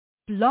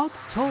Blog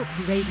Talk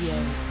Radio.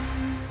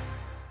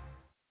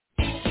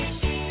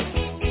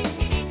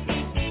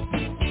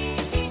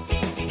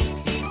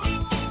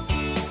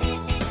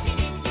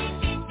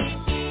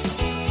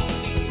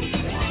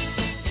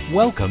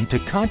 Welcome to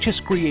Conscious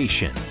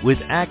Creation with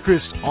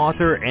actress,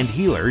 author, and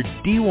healer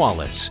Dee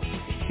Wallace.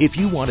 If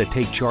you want to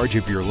take charge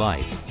of your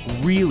life,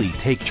 really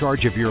take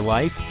charge of your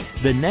life,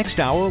 the next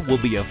hour will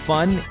be a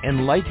fun,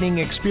 enlightening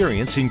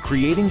experience in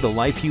creating the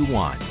life you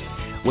want.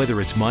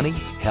 Whether it's money,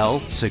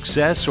 health,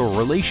 success, or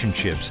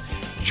relationships,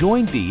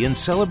 join Dee in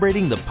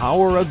celebrating the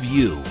power of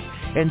you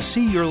and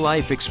see your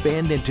life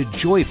expand into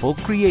joyful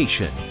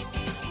creation.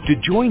 To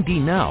join Dee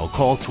now,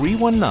 call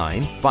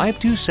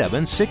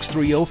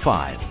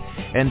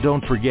 319-527-6305. And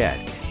don't forget,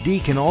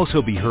 Dee can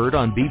also be heard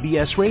on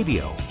BBS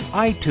Radio,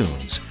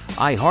 iTunes,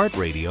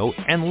 iHeartRadio,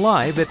 and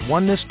live at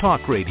Oneness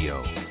Talk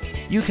Radio.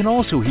 You can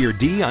also hear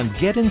Dee on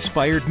Get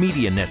Inspired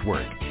Media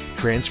Network,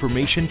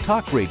 Transformation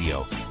Talk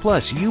Radio,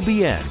 plus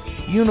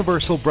UBN,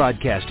 Universal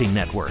Broadcasting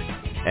Network.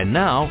 And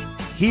now,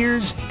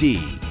 here's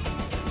Dee.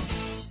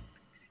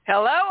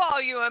 Hello,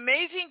 all you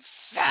amazing,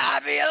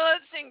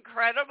 fabulous,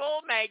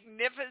 incredible,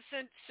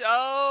 magnificent,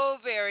 so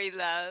very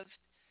loved,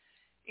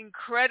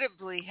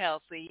 incredibly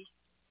healthy,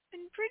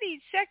 and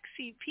pretty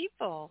sexy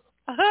people.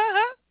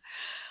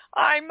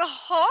 I'm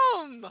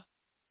home.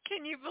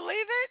 Can you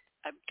believe it?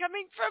 I'm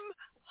coming from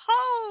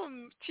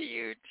home to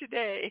you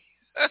today.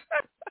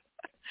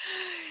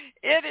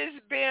 It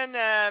has been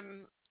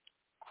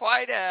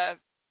quite a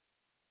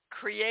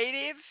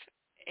creative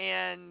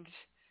and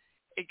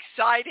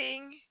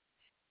exciting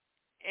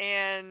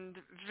and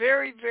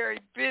very, very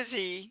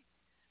busy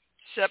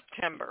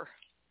September,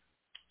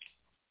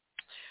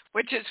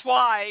 which is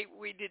why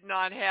we did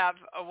not have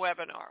a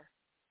webinar.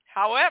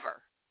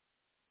 However,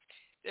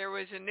 there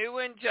was a new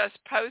one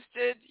just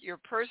posted, Your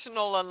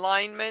Personal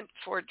Alignment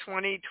for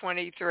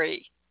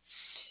 2023.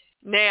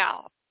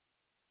 Now,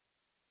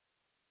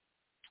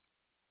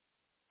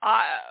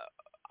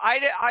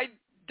 I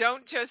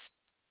don't just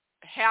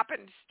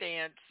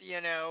happenstance,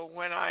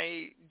 when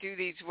I do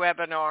these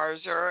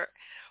webinars or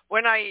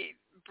when I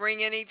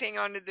bring anything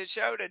onto the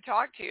show to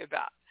talk to you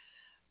about.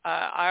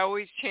 I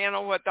always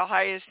channel what the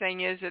highest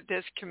thing is at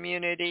this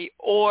community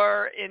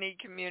or any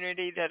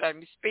community that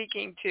I'm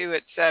speaking to,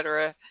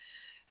 etc.,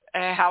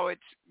 how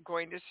it's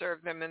going to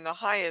serve them in the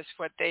highest,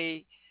 what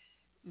they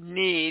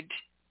need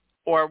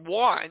or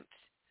want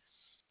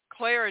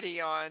clarity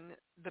on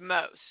the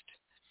most.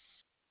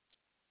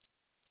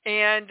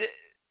 And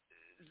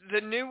the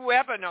new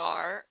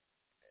webinar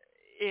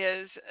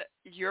is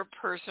Your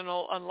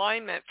Personal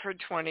Alignment for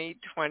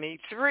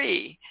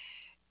 2023.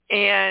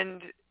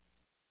 And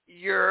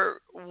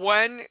your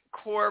one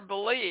core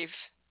belief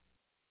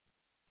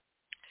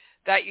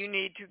that you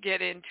need to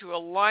get into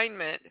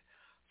alignment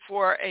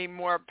for a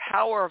more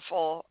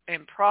powerful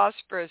and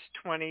prosperous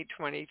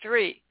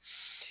 2023.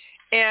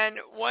 And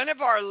one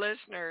of our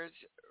listeners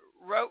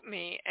wrote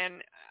me,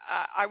 and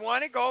I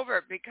want to go over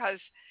it because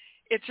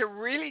it's a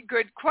really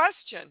good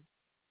question.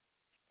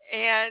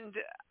 And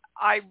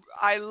I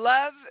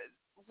love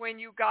when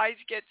you guys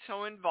get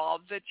so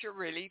involved that you're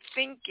really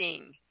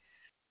thinking.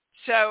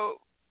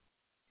 So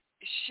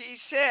she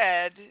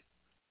said,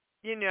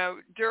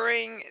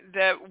 during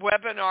the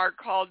webinar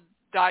called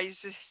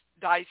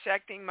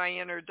Dissecting My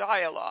Inner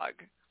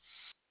Dialogue,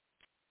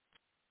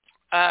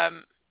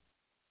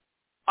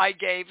 I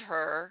gave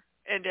her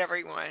and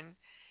everyone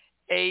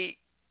a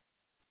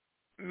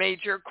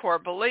major core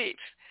belief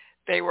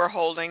they were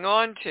holding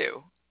on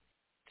to.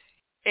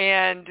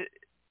 And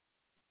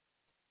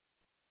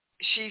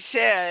she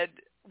said,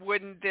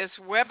 wouldn't this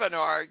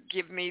webinar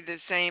give me the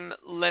same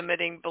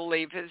limiting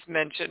belief as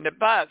mentioned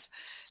above?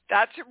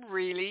 That's a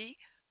really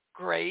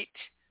great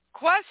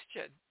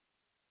question.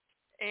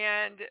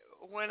 And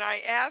when I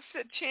asked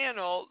the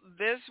channel,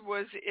 this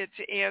was its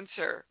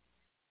answer.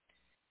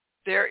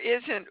 There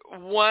isn't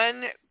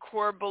one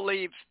core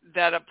belief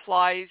that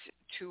applies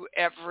to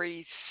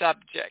every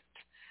subject.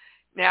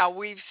 Now,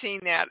 we've seen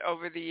that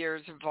over the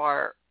years of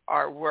our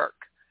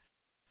work.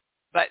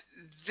 But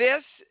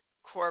this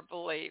core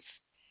belief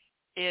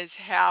is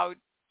how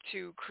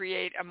to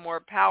create a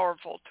more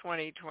powerful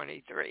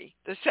 2023.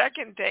 The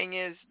second thing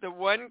is the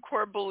one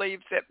core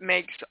belief that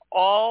makes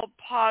all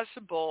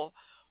possible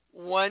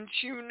once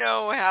you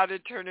know how to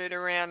turn it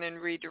around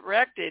and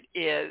redirect it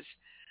is,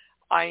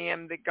 I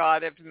am the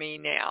God of me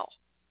now.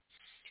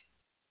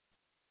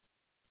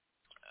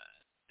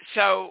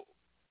 So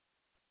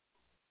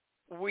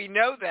we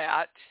know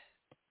that.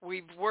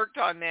 We've worked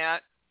on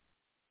that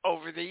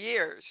over the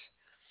years.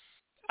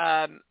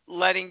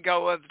 Letting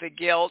go of the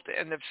guilt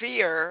and the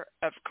fear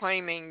of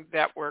claiming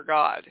that we're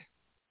God.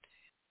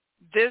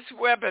 This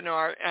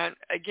webinar, and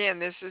again,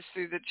 this is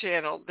through the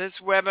channel, this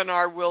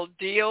webinar will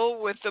deal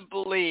with the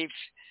belief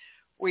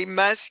we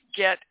must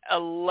get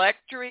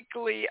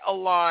electrically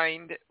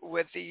aligned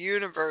with the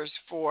universe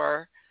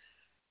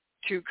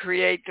to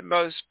create the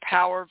most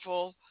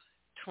powerful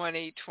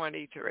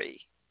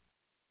 2023.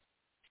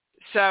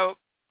 So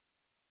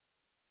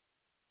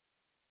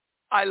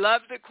I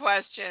love the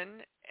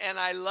question, and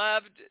I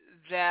loved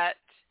that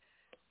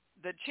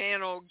the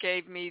channel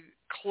gave me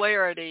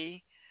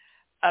clarity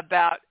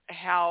about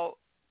how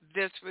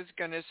this was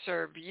going to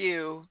serve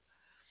you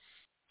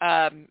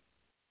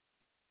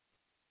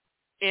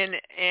in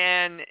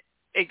an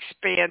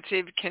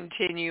expansive,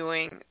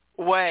 continuing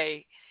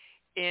way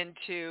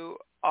into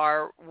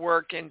our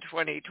work in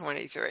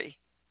 2023.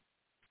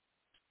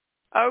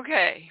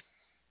 Okay.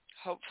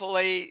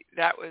 Hopefully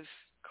that was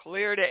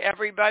clear to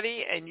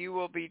everybody, and you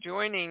will be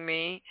joining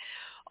me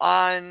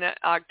on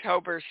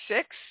October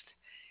 6th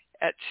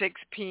at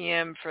 6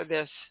 p.m. for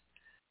this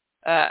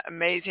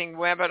amazing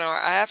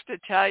webinar. I have to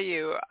tell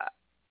you,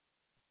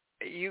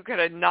 you could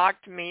have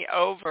knocked me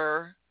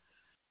over.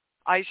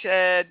 I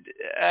said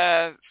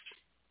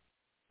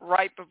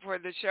right before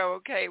the show,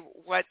 okay,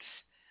 what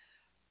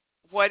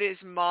is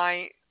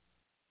my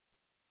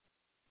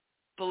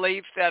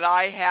belief that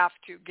I have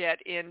to get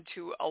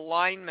into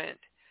alignment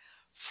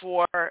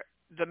for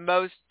the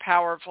most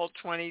powerful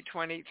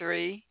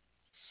 2023?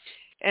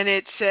 And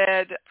it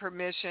said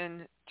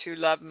permission to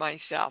love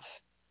myself.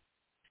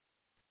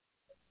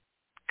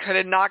 Could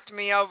have knocked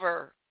me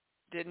over.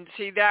 Didn't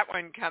see that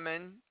one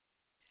coming.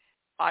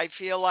 I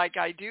feel like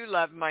I do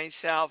love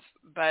myself,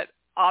 but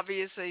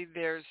obviously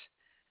there's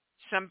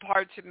some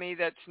parts of me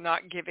that's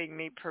not giving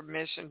me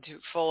permission to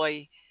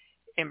fully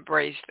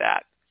embrace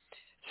that.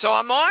 So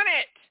I'm on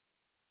it.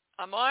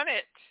 I'm on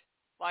it.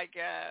 Like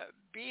a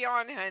bee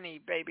on honey,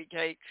 baby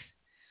cakes.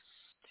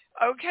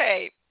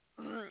 Okay.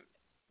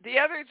 The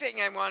other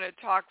thing I want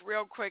to talk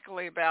real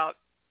quickly about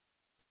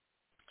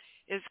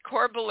is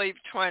Core Belief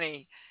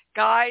 20.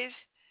 Guys,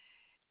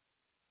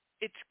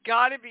 it's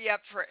got to be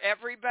up for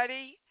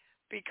everybody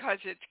because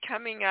it's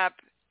coming up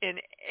in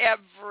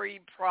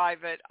every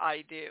private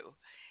I do.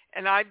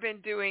 And I've been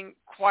doing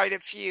quite a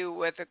few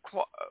with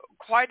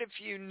quite a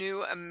few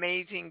new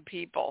amazing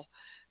people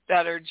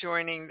that are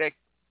joining the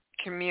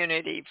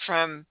community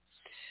from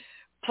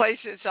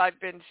places I've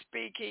been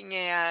speaking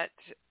at,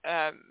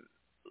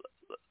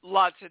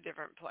 lots of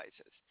different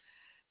places.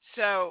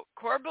 So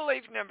core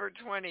belief number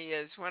 20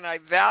 is when I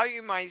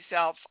value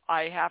myself,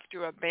 I have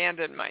to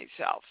abandon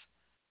myself,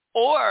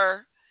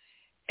 or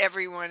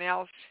everyone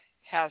else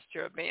has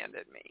to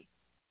abandon me.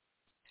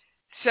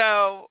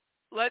 So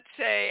let's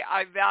say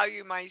I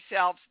value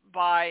myself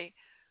by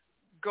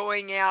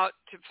going out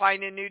to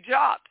find a new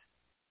job.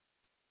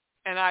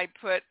 And I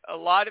put a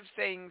lot of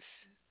things,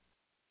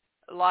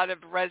 a lot of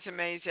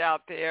resumes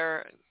out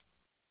there,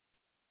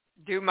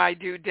 do my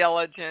due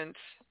diligence,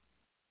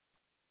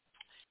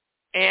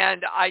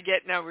 and I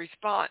get no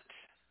response.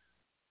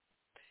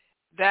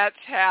 That's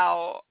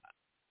how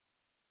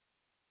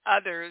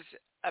others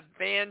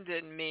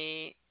abandon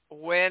me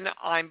when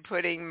I'm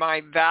putting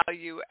my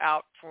value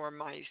out for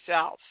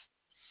myself.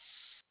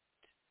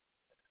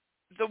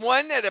 The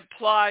one that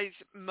applies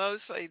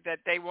mostly that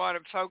they want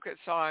to focus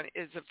on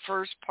is the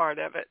first part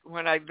of it.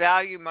 When I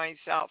value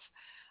myself,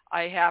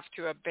 I have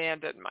to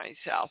abandon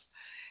myself.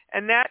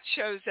 And that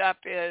shows up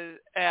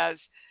as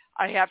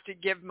I have to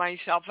give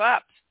myself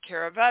up,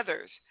 care of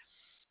others.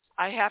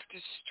 I have to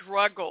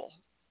struggle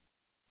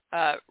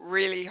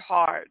really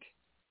hard.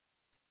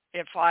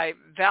 If I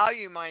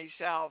value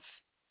myself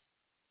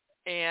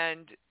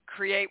and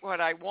create what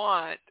I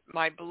want,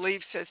 my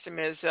belief system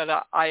is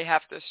that I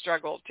have to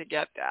struggle to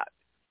get that.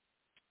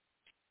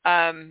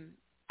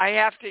 I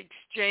have to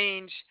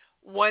exchange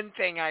one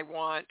thing I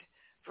want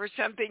for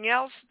something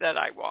else that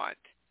I want.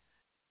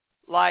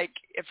 Like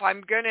if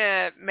I'm going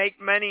to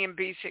make money and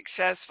be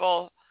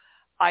successful,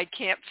 I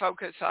can't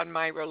focus on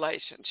my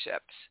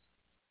relationships.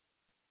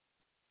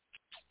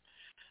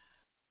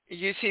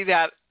 You see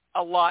that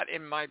a lot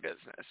in my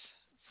business.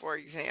 For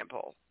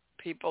example,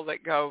 people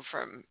that go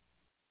from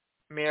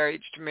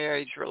marriage to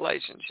marriage,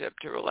 relationship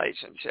to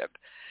relationship,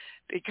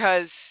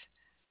 because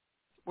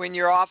when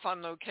you're off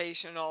on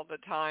location all the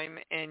time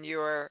and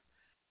you're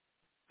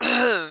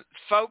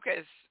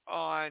focused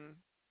on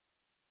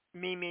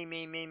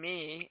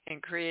me,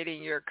 and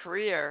creating your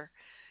career,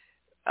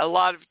 a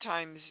lot of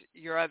times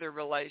your other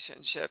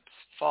relationships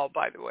fall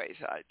by the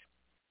wayside.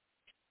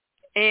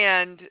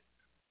 And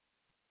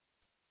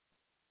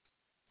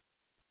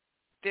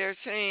they're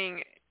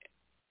saying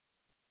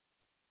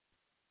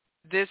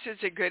this is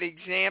a good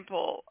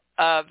example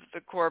of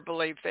the core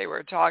belief they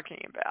were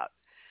talking about.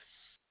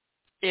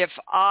 If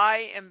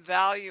I am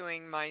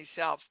valuing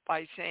myself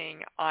by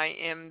saying I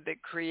am the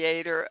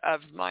creator of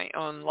my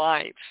own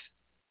life,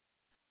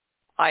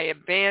 I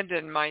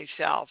abandon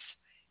myself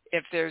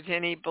if there's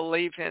any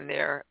belief in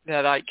there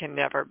that I can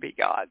never be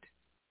God.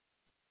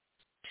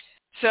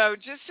 So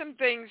just some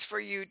things for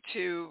you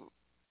to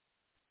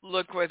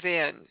look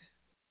within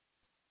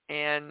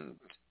and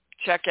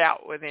check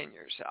out within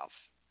yourself.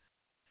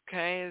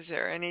 Okay, is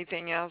there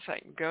anything else? I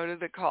can go to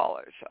the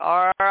callers.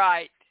 All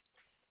right.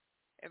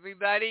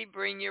 Everybody,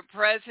 bring your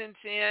presence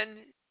in,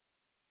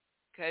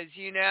 because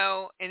you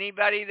know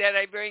anybody that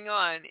I bring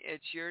on,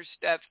 it's your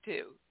stuff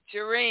too.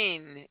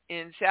 Jareen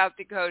in South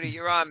Dakota,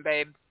 you're on,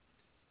 babe.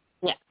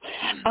 Yeah.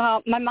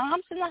 My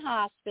mom's in the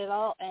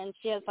hospital, and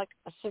she has like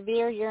a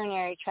severe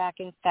urinary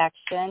tract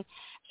infection.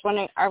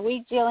 wondering, are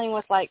we dealing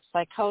with like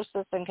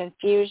psychosis and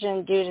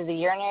confusion due to the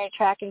urinary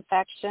tract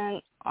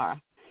infection,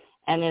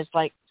 and is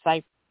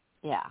Zyprexa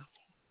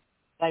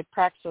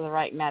the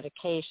right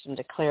medication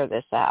to clear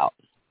this out?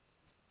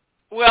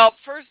 Well,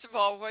 first of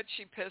all, what's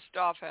she pissed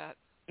off at?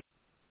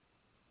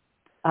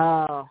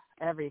 Oh,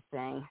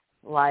 everything.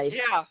 Life.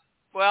 Yeah.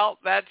 Well,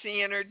 that's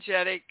the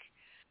energetic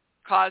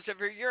cause of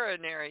her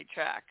urinary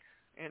tract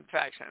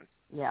infection.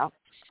 Yeah.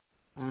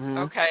 Mm-hmm.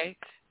 Okay.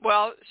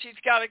 Well, she's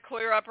got to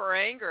clear up her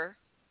anger.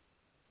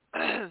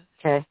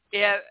 Okay.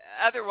 Yeah.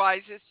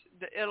 Otherwise,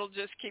 it'll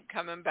just keep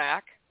coming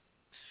back.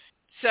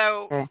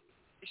 So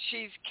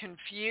she's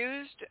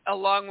confused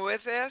along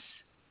with this.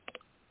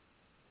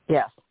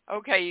 Yes.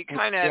 Okay. You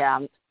kind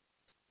of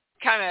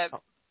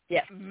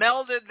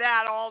melded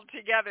that all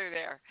together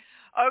there.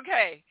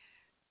 Okay.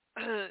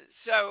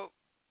 So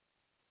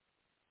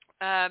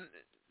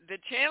the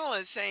channel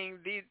is saying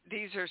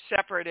these are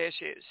separate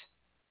issues.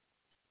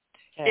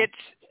 Okay.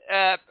 It's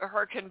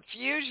her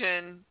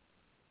confusion.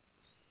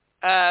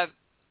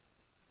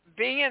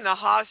 Being in the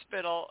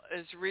hospital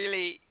is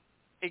really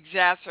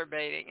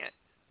exacerbating it.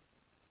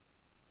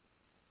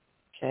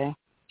 Okay.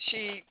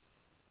 She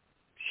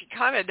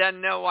kind of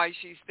doesn't know why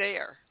she's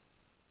there.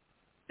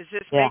 Is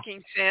this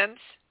making sense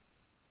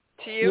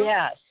to you?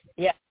 Yes.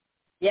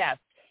 Yes.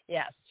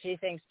 She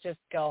thinks just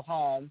go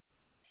home,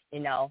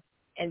 and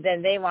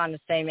then they want to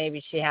say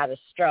maybe she had a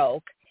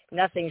stroke.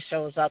 Nothing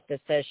shows up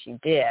that says she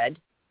did.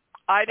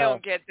 I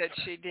don't get that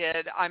she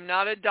did. I'm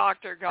not a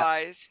doctor,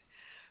 guys,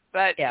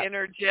 but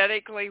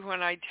energetically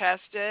when I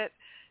test it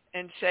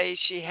and say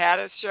she had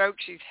a stroke,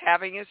 she's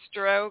having a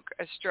stroke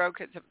has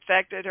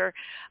affected her,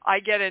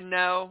 I get a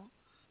no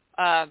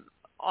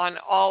on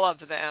all of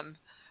them.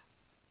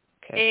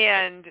 Okay.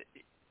 And,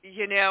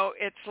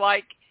 it's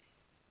like,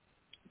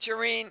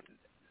 Jareen,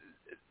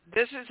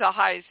 this is the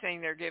highest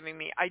thing they're giving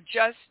me. I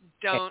just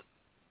don't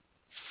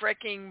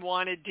freaking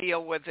want to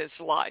deal with this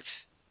life.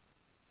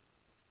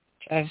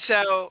 Okay.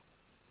 So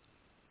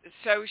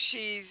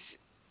she's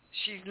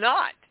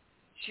not.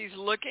 She's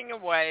looking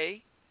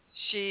away.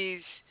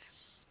 She's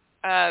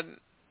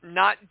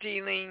not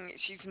dealing.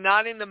 She's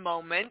not in the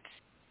moment.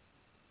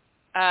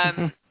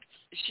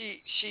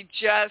 She's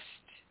just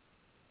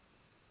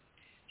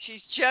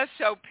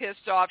so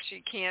pissed off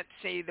she can't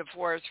see the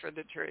forest for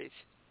the trees.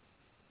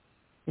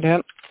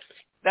 Yep.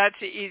 That's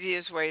the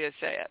easiest way to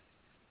say it.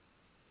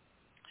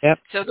 Yep.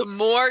 So the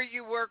more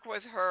you work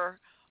with her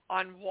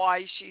on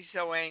why she's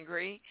so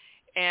angry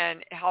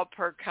and help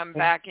her come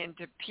back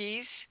into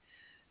peace,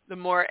 the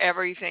more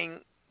everything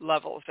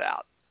levels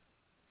out.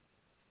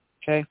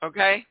 Okay.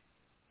 Okay?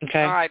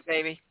 Okay. All right,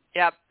 baby.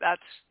 Yep,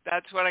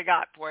 that's what I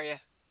got for you.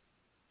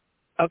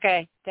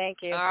 Okay,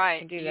 thank you. All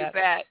right,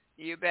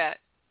 you bet.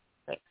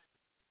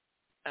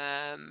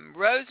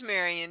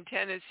 Rosemary in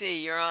Tennessee,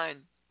 you're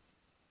on.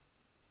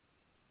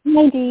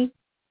 Hi, Dee.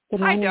 Good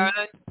morning. Hi,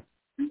 darling.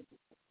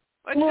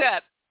 What's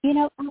up?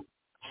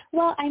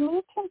 Well, I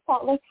moved from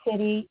Salt Lake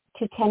City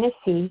to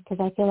Tennessee because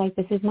I feel like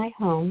this is my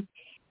home.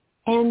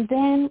 And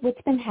then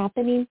what's been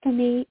happening for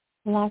me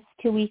the last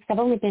 2 weeks, I've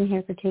only been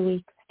here for 2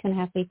 weeks,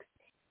 2.5 weeks,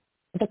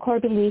 the core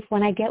belief,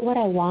 when I get what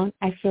I want,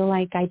 I feel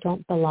like I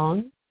don't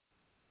belong.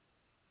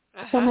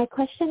 Uh-huh. So my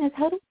question is,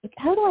 how do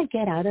I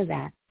get out of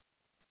that?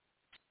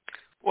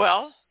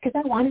 Well, because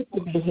I wanted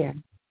to be here.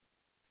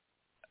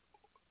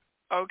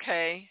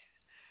 Okay.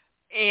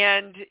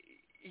 And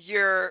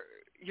you're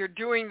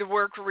doing the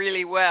work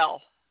really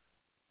well.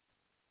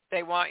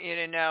 They want you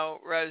to know,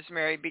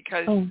 Rosemary,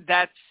 because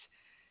that's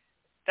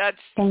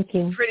Thank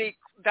you. pretty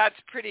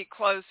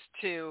close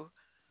to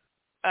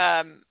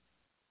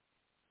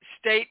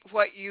state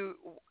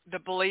the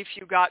belief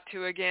you got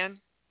to again.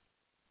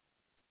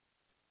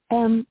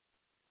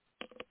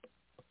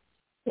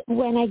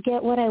 When I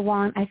get what I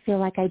want, I feel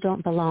like I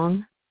don't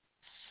belong,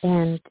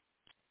 and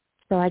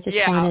so I just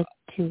wanted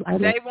to.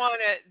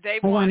 They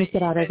want to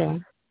get out of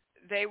there.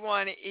 They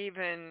want to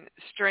even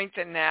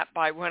strengthen that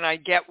by when I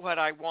get what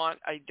I want,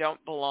 I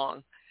don't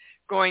belong.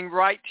 Going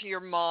right to your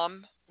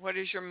mom. What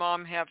does your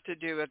mom have to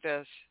do with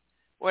this?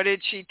 What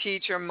did she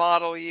teach or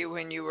model you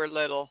when you were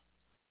little?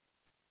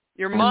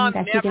 Your mom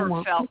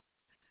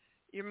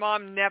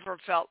never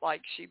felt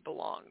like she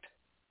belonged.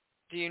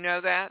 Do you know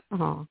that?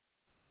 Oh.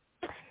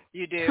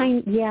 You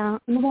do? Yeah.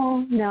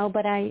 Well, no,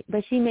 but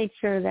she made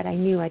sure that I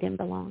knew I didn't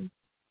belong.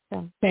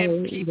 So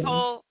and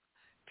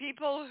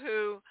people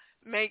who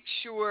make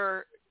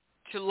sure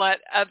to let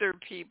other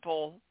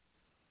people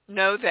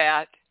know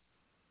that,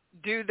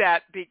 do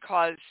that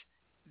because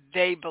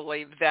they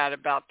believe that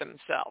about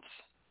themselves.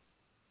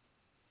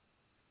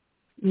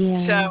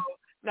 Yeah. So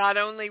not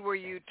only were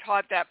you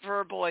taught that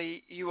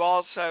verbally,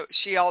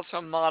 she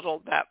also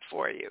modeled that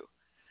for you.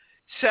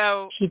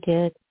 So she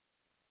did.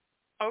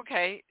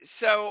 Okay,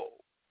 so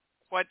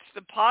what's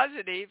the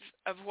positive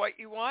of what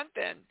you want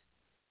then?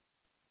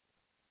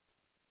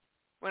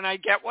 When I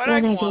get what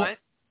I want,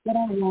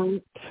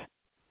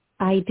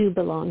 I do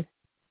belong.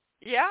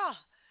 Yeah,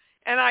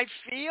 and I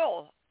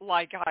feel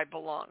like I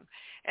belong,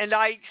 and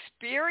I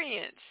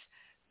experience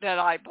that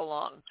I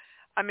belong.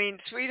 I mean,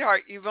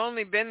 sweetheart, you've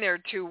only been there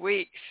 2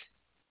 weeks.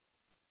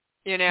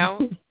 You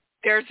know,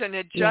 there's an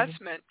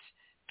adjustment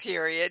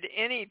period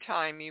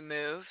anytime you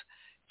move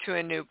to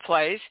a new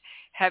place.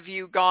 Have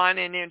you gone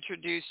and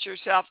introduced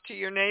yourself to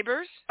your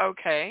neighbors?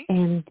 Okay.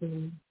 And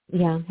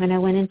and I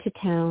went into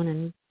town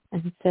and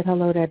said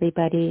hello to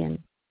everybody. And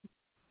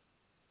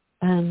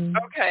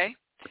okay.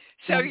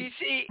 So you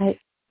see,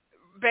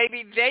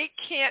 baby, they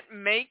can't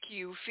make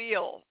you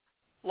feel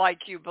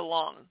like you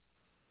belong.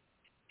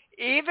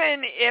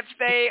 Even if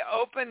they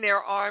open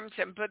their arms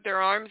and put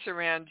their arms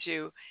around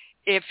you,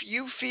 if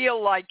you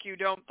feel like you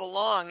don't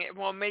belong, it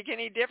won't make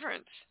any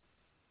difference.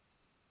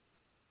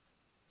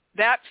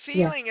 That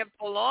feeling of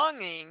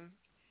belonging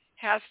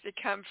has to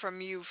come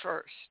from you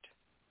first.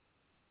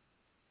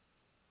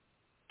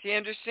 Do you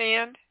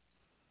understand?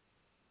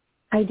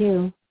 I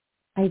do.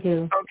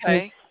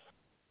 Okay.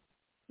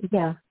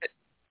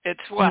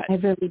 It's what? I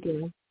really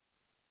do.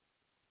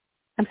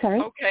 I'm sorry?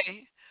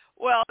 Okay.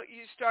 Well,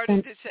 you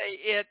started to say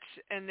it,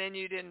 and then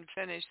you didn't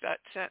finish that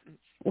sentence.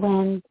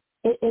 When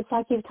it's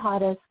like you've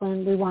taught us,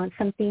 when we want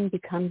something,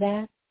 become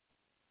that.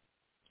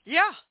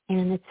 Yeah.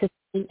 And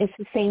it's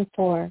the same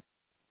for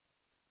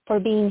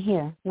being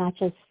here, not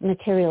just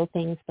material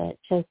things, but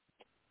just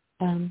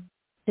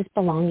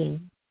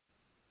belonging.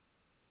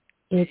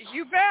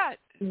 You bet.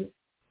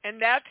 And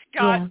that's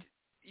God.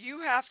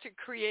 You have to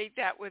create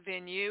that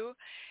within you,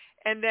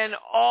 and then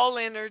all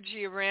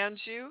energy around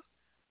you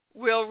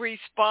will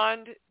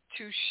respond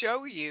to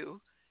show you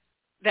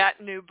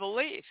that new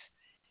belief.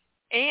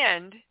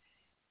 And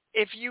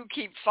if you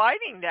keep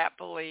fighting that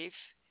belief,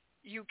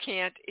 you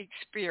can't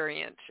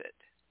experience it.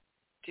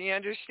 Do you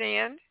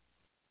understand?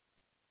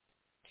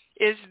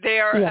 Is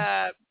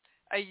there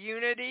a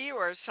unity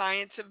or a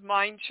Science of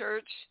Mind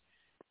church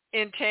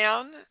in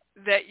town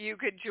that you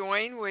could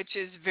join, which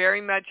is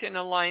very much in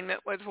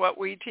alignment with what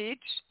we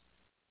teach?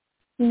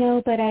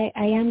 No, but I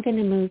am going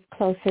to move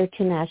closer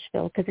to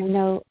Nashville because I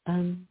know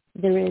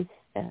there is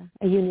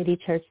a Unity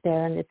Church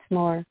there, and it's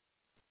more,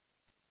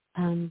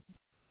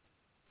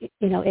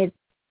 it's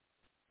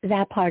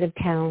that part of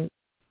town.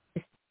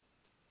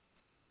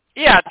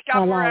 Yeah, it's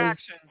got more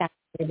action.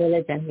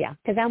 Religion,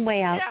 because I'm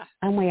way out. Yeah.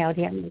 I'm way out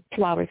here. I'm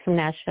 2 hours from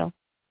Nashville,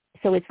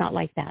 so it's not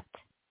like that.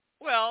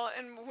 Well,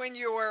 and when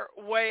you're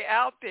way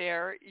out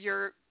there,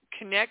 your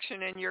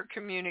connection and your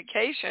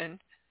communication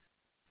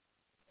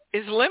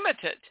is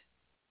limited,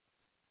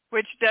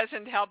 which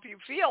doesn't help you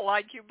feel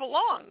like you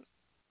belong.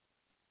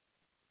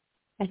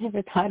 I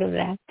never thought of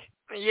that.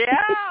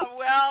 Yeah,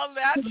 well,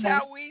 that's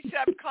how we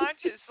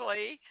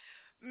subconsciously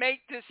make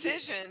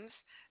decisions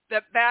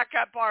that back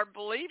up our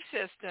belief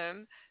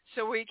system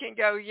so we can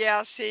go,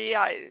 yeah, see,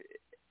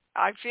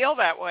 I feel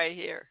that way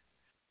here.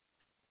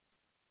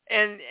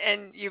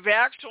 And you've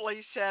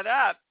actually set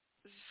up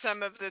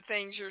some of the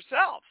things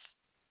yourself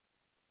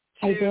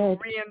to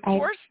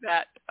reinforce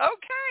that.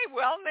 Okay,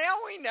 well, now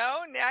we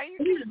know. Now you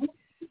can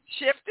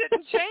shift it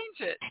and change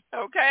it,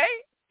 okay?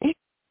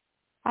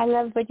 I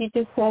love what you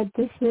just said.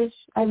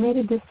 I made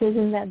a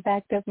decision that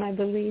backed up my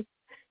belief.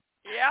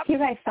 Yep.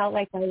 Here I felt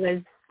like I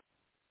was,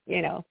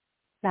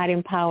 not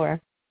in power.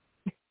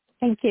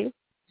 Thank you.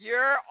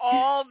 You're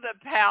all the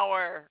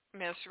power,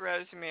 Miss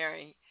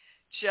Rosemary.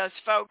 Just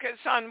focus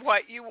on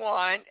what you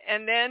want,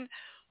 and then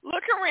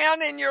look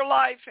around in your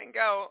life and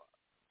go,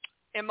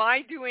 am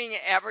I doing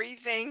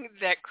everything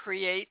that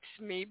creates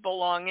me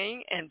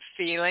belonging and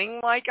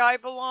feeling like I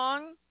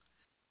belong?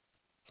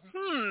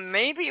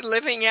 Maybe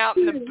living out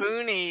in the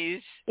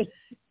boonies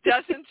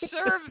doesn't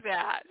serve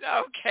that.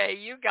 Okay,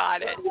 you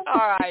got it.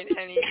 All right,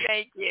 honey.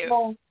 Thank you.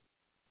 Well,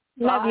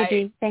 love you,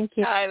 Dee. Thank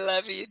you. I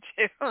love you,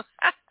 too.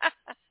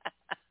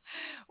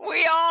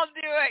 We all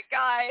do it,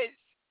 guys.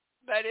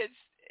 But it's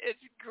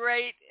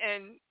great,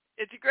 and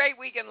it's great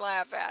we can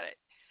laugh at it.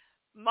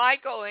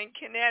 Michael in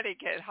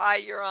Connecticut. Hi,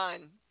 you're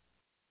on.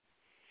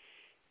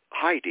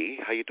 Hi, Dee.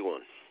 How you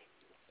doing?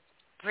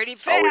 Pretty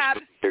I always fab.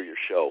 hear your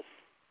show.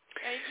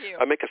 Thank you.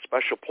 I make a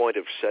special point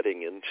of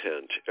setting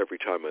intent every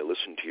time I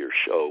listen to your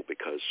show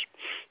because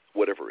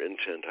whatever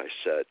intent I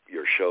set,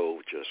 your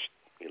show just,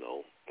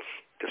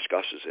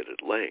 discusses it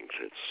at length.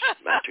 It's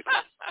magical.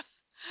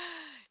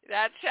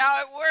 That's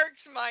how it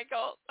works,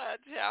 Michael.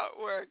 That's how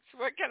it works.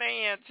 What can I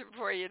answer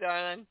for you,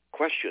 darling?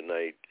 Question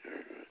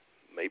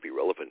may be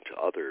relevant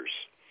to others.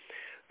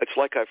 It's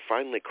like I've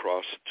finally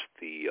crossed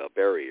the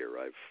barrier.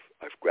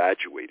 I've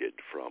graduated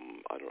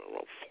from,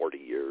 40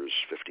 years,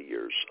 50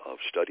 years of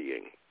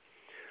studying.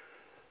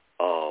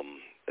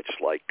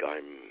 It's like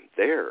I'm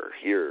there,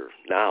 here,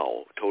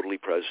 now, totally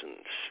present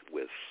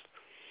with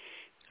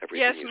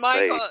everything yes, you say.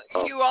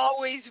 Michael, you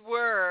always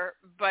were,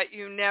 but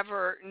you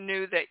never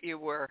knew that you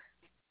were.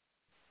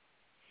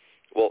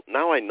 Well,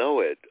 now I know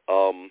it.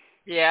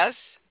 Yes?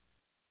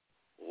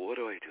 What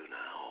do I do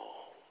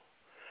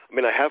now? I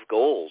mean, I have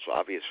goals,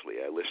 obviously.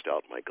 I list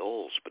out my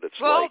goals, but it's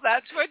well,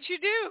 that's what you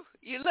do.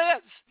 You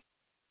live.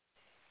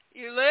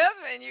 You live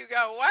and you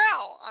go,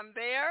 wow, I'm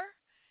there,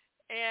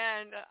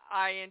 and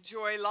I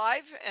enjoy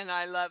life, and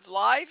I love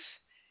life,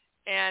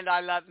 and I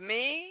love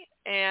me,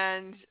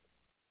 and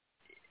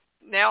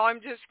now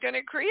I'm just going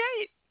to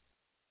create.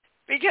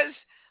 Because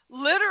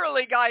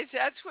literally, guys,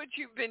 that's what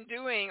you've been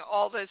doing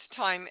all this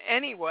time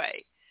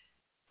anyway.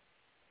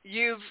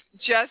 You've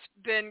just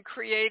been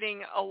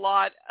creating a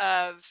lot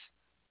of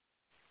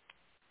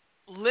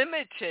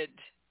limited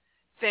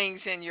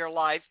things in your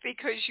life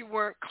because you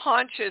weren't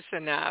conscious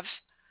enough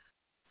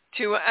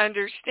to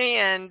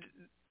understand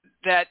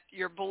that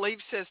your belief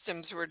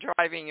systems were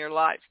driving your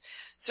life.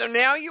 So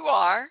now you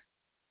are.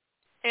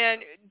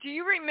 And do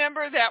you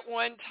remember that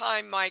one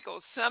time,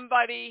 Michael,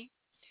 somebody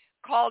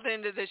called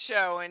into the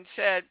show and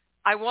said,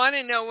 I want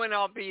to know when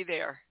I'll be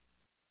there?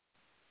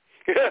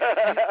 Yeah.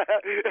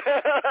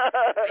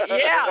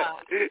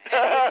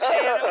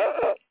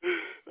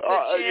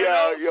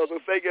 Yeah, the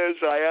thing is,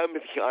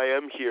 I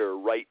am here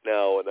right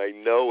now, and I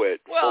know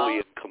it fully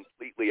and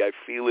completely. I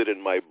feel it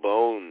in my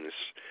bones.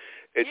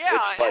 It's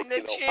like,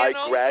 I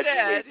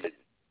graduated.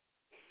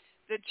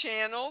 The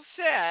channel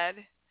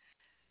said,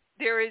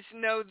 there is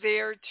no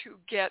there to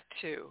get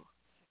to.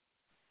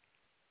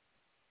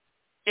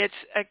 It's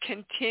a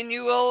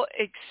continual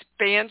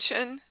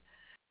expansion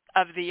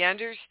of the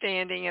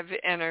understanding of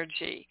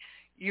energy.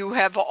 You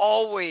have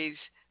always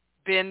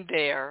been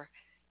there.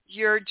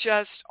 You're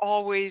just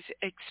always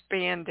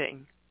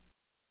expanding.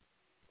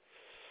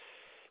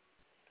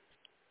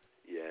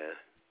 Yeah.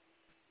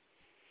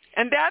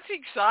 And that's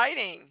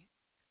exciting.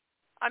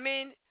 I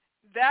mean,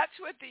 that's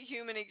what the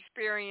human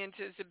experience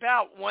is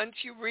about. Once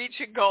you reach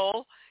a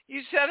goal,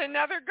 you set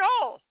another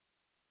goal.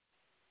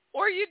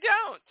 Or you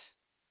don't.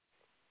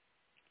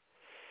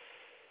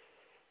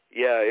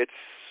 Yeah,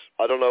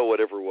 I don't know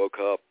whatever woke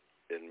up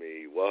in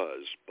me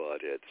was,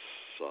 but it's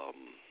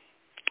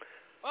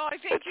well, I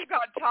think you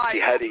got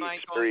tired, a heady Michael.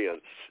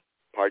 Experience.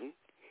 Pardon?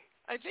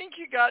 I think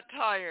you got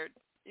tired.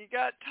 You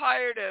got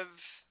tired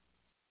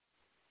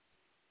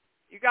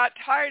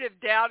of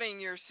doubting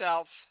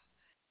yourself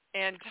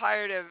and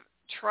tired of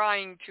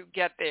trying to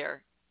get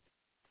there.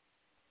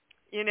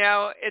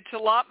 It's a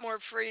lot more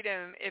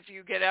freedom if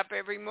you get up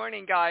every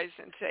morning, guys,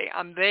 and say,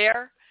 I'm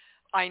there,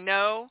 I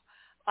know,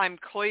 I'm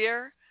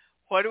clear.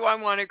 What do I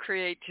want to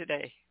create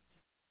today?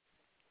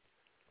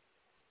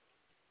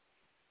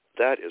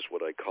 That is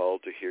what I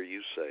called to hear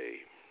you say.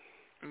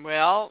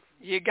 Well,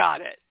 you got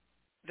it.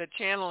 The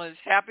channel is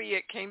happy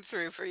it came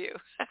through for you.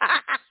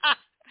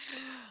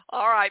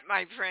 All right,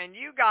 my friend.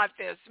 You got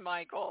this,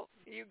 Michael.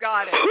 You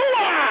got it.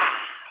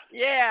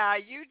 Yeah,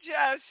 you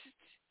just,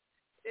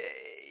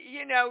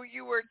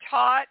 you were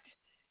taught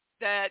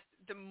that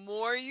the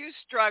more you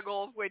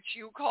struggle, which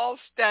you call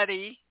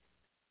study,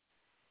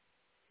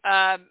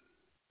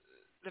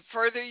 the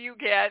further you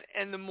get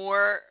and the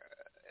more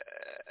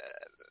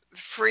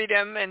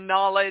freedom and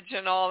knowledge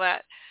and all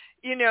that.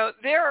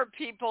 There are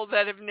people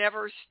that have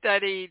never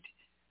studied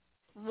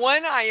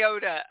one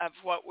iota of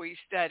what we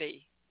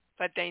study,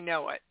 but they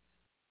know it.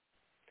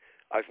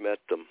 I've met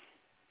them.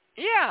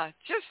 Yeah,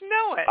 just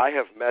know it. I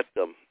have met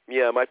them.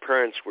 Yeah, my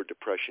parents were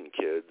Depression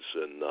kids,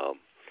 and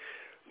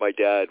my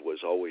dad was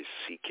always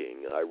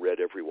seeking. I read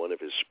every one of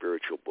his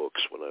spiritual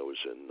books when I was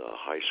in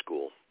high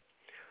school.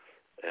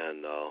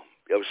 And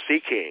I was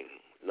seeking,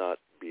 not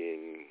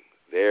being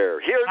there.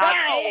 Here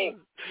now!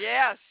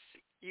 Yes,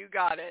 you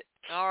got it.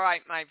 All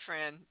right, my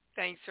friend.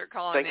 Thanks for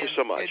calling in. Thank you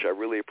so much. I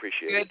really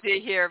appreciate it. Good to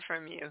hear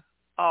from you.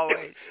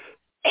 Always.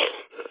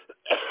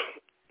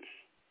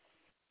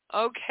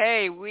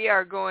 Okay, we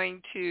are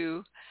going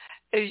to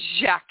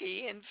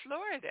Jackie in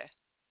Florida.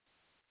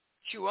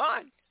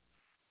 Juan.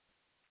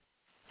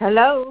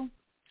 Hello.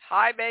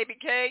 Hi, baby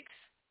cakes.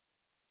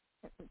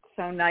 It's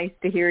so nice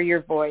to hear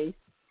your voice.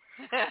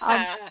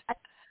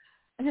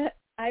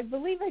 I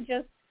believe I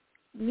just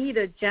need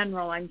a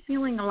general. I'm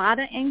feeling a lot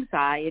of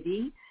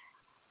anxiety.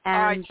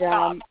 And all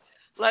right,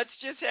 let's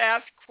just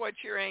ask what's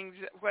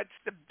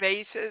the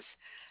basis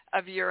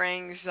of your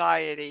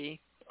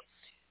anxiety.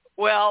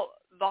 Well,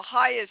 the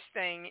highest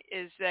thing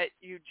is that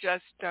you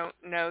just don't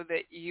know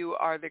that you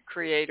are the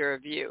creator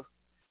of you.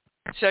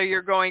 So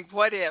you're going,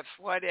 what if,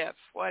 what if,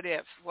 what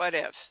if, what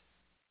if?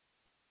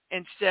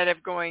 Instead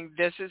of going,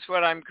 this is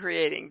what I'm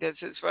creating, this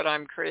is what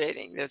I'm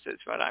creating, this is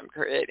what I'm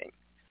creating.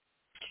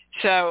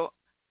 So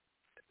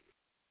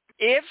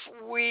if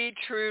we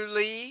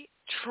truly,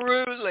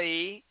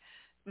 truly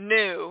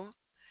knew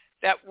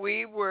that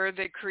we were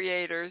the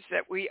creators,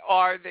 that we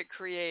are the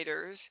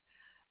creators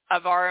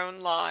of our own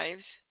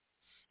lives,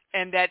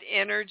 and that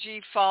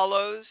energy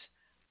follows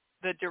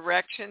the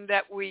direction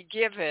that we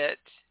give it,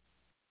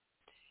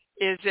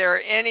 is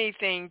there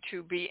anything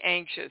to be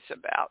anxious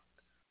about?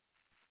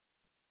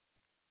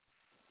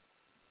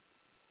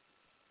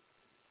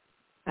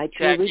 I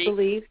truly Jackie?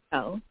 believe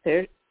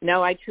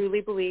no. I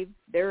truly believe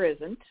there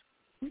isn't.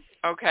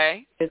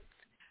 Okay.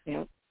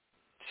 Yeah.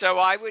 So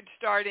I would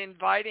start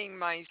inviting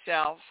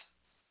myself,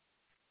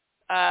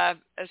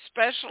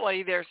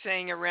 especially they're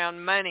saying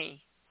around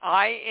money.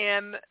 I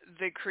am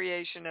the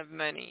creation of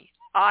money.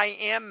 I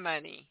am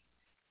money.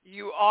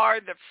 You are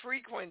the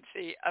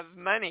frequency of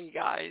money,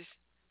 guys.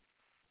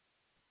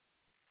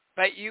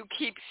 But you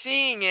keep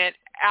seeing it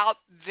out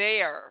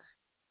there.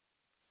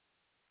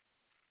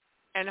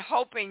 and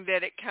hoping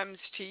that it comes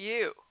to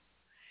you.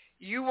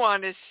 You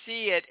want to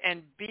see it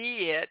and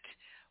be it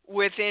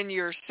within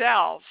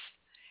yourself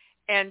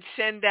and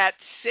send that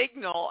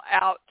signal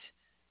out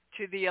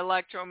to the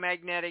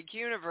electromagnetic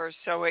universe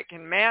so it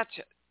can match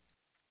it.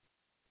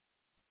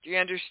 Do you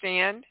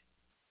understand?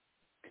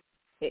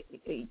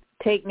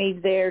 Take me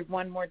there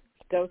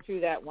go through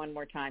that one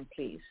more time,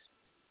 please.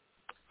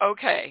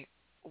 Okay.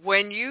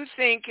 When you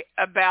think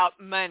about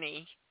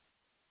money,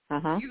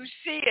 you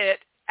see it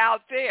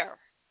out there.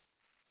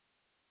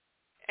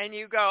 And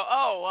you go,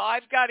 oh, well,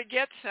 I've got to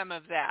get some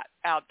of that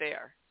out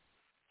there.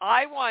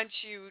 I want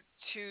you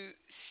to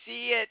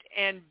see it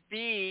and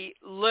be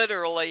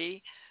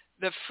literally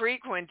the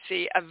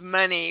frequency of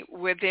money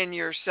within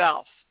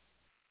yourself.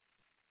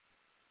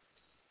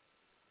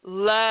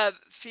 Love,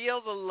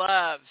 feel the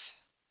love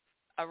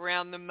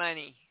around the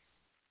money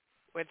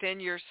within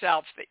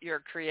yourself that you're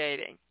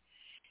creating.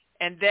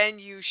 And then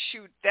you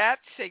shoot that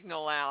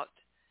signal out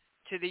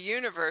to the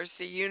universe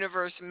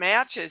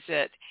matches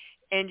it,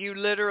 and you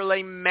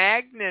literally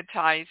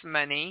magnetize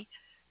money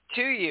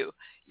to you.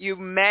 You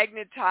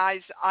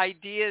magnetize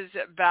ideas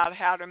about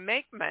how to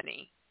make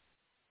money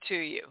to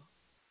you.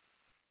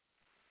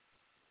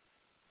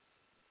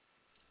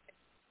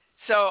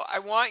 So I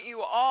want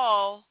you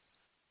all,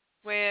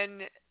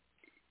 and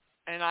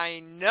I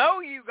know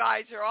you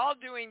guys are all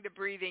doing the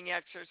breathing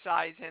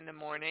exercise in the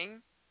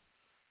morning.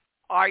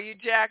 Are you,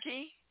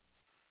 Jackie?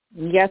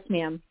 Yes,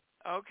 ma'am.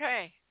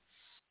 Okay.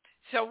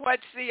 So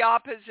what's the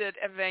opposite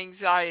of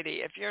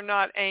anxiety? If you're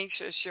not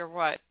anxious, you're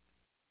what?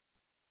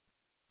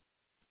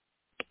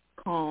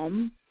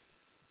 Calm.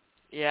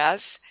 Yes.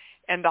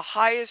 And the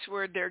highest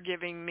word they're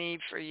giving me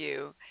for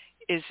you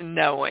is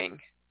knowing.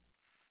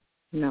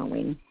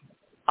 Knowing.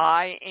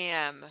 I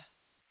am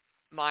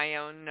my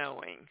own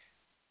knowing.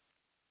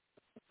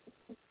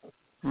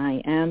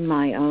 I am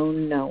my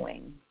own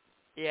knowing.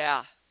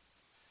 Yeah.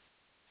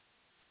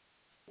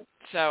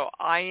 So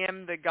I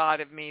am the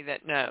God of me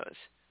that knows.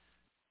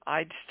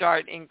 I'd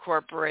start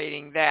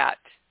incorporating that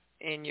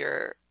in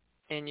your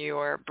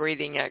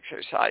breathing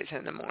exercise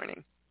in the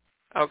morning.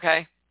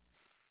 Okay?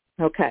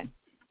 Okay.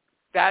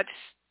 That's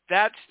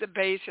the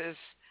basis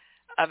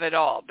of it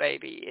all,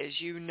 baby, is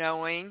you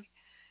knowing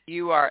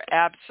you are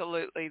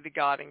absolutely the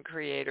God and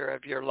creator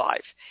of your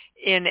life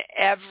in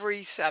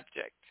every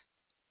subject.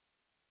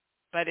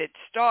 But it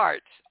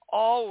starts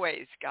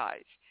always,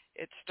 guys,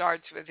 it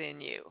starts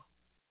within you.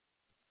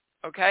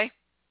 Okay?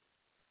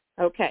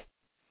 Okay.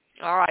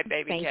 All right,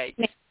 baby Thank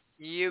Kate.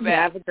 You bet.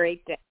 Have a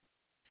great day.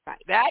 Bye.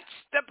 That's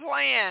the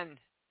plan.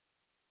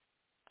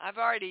 I've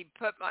already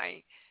put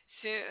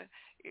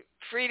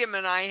Freedom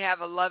and I have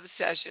a love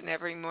session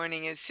every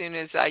morning as soon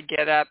as I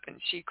get up, and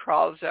she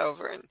crawls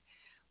over and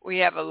we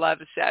have a love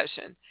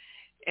session.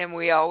 And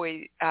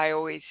I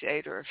always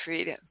say to her,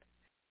 Freedom,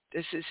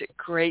 this is a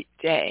great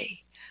day.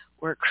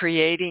 We're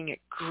creating a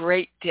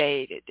great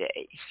day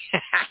today.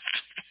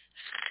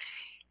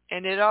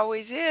 And it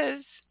always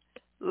is.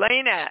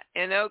 Lena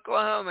in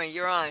Oklahoma,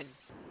 you're on.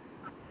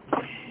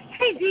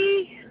 Hey,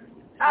 Dee.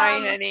 Hi,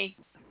 honey.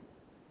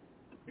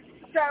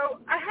 So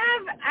I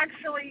have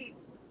actually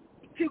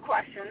two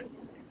questions.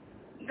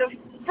 The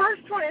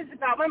first one is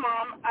about my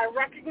mom. I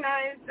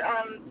recognize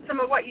some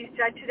of what you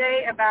said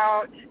today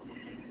about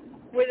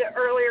with an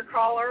earlier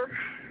caller.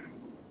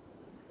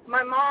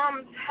 My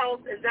mom's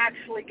health is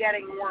actually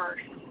getting worse,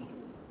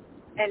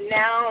 and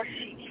now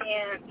she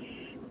can't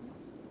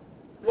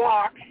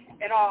walk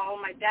at all.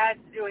 My dad's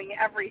doing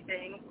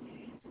everything,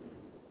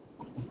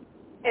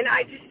 and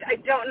I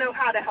don't know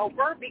how to help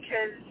her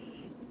because...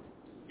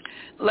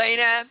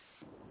 Lena,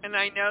 and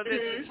I know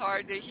this is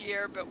hard to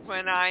hear, but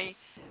when I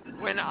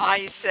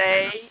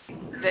say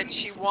that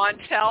she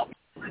wants help,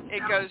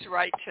 it goes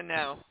right to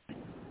no.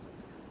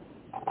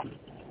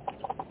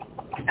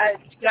 I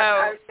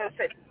was going to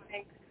say it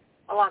makes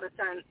a lot of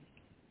sense.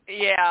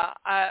 Yeah,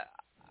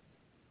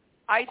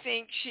 I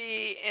think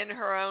she, in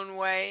her own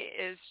way,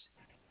 is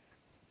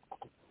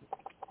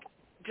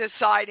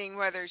deciding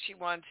whether she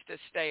wants to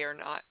stay or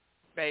not,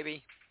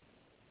 baby.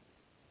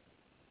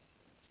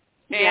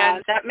 Yeah,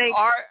 and that makes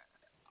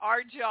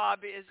our job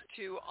is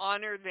to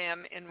honor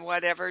them in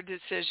whatever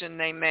decision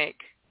they make.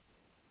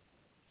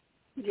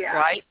 Yeah.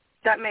 Right?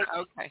 That makes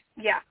okay.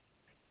 Yeah.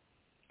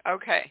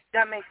 Okay.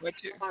 That makes a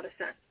lot of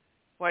sense.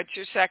 What's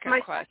your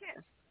second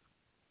question?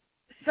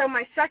 So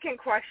my second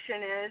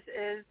question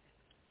is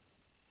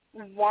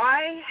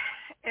why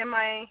am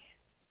I,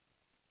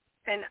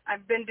 and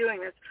I've been doing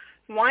this,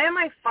 why am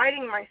I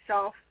fighting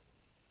myself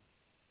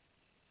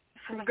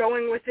from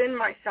going within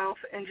myself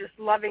and just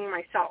loving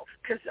myself?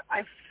 Because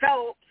I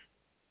felt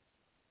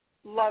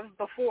love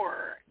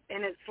before,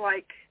 and it's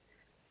like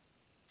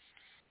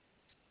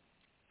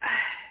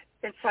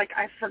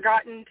I've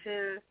forgotten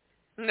to.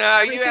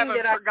 No, you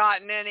haven't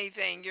forgotten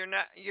anything.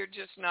 You're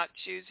just not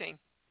choosing.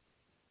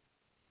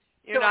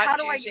 You're so not how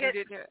choosing do I get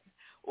to do it.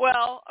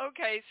 Well,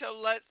 okay, so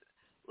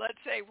let's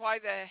say, why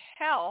the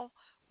hell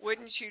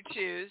wouldn't you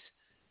choose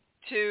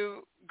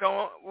to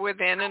go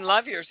within and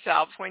love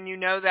yourself when you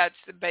know that's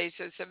the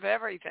basis of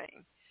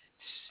everything?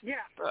 Yeah.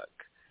 book,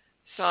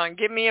 song.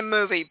 Give me a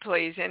movie,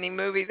 please. Any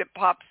movie that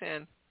pops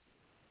in.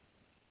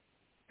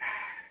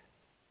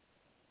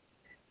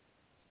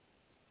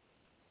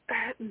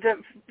 As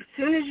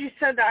soon as you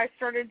said that, I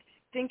started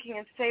thinking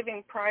of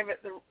Saving Private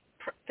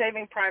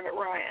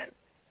Ryan.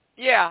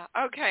 Yeah,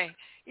 okay.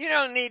 You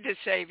don't need to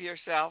save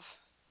yourself,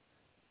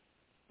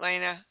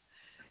 Lena.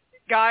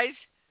 Guys,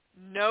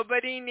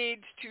 nobody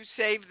needs to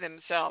save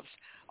themselves.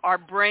 Our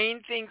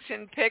brain thinks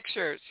in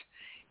pictures.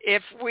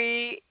 If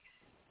we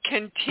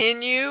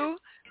continue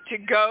to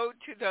go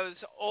to those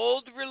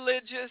old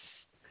religious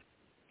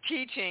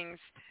teachings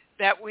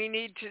that we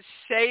need to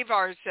save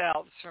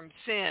ourselves from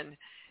sin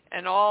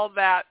and all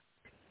that,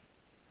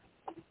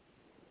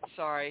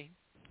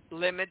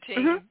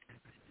 limiting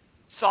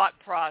thought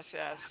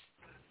process,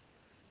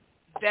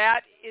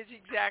 that is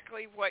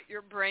exactly what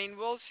your brain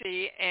will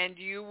see, and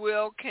you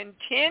will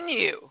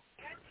continue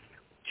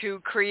to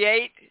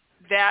create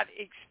that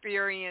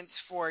experience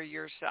for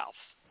yourself.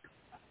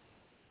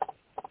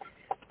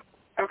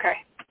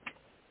 Okay.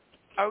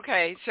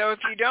 Okay, so if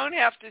you don't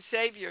have to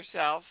save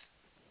yourself,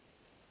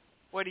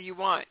 what do you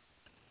want?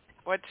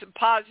 What's the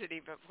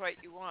positive of what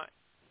you want?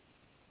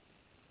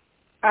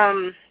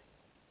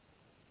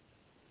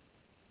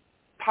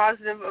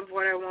 Positive of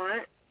what I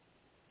want?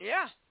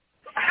 Yeah.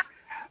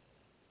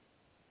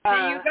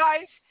 See,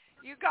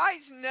 you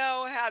guys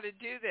know how to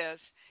do this.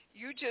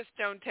 You just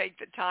don't take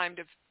the time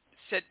to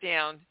sit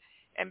down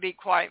and be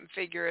quiet and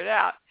figure it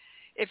out.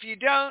 If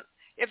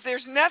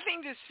there's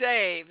nothing to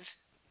save,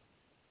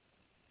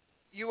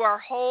 you are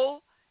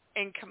whole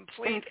and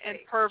complete and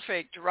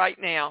perfect right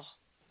now.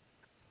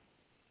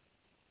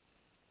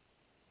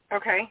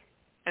 Okay.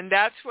 And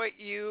that's what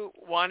you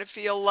want to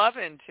feel love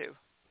into.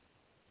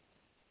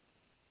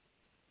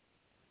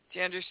 Do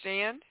you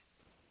understand?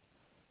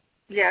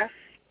 Yes.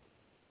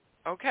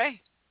 Okay.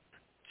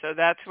 So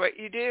that's what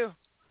you do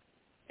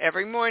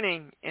every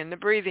morning in the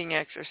breathing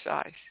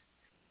exercise.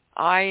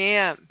 I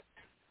am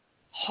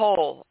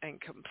whole and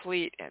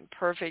complete and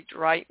perfect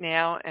right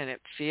now, and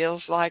it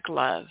feels like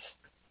love.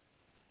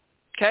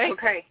 Okay?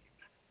 Okay.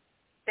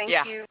 Thank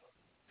you.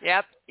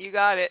 Yep, you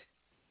got it.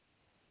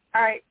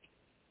 All right.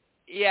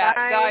 Yeah,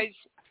 bye. Guys,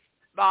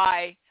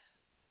 bye.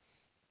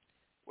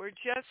 We're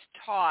just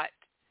taught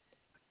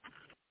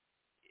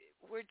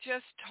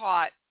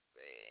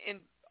in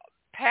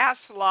past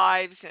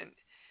lives, and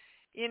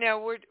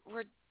we're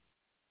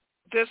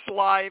this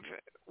life,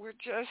 we're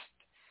just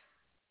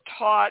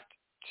taught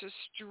to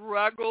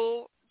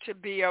struggle to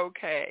be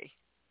okay,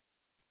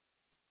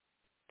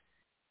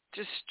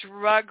 to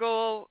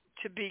struggle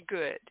to be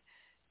good,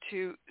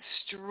 to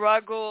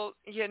struggle,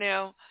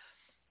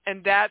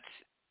 and that's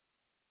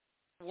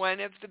one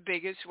of the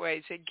biggest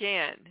ways,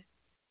 again,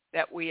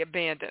 that we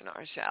abandon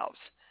ourselves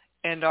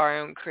and our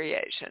own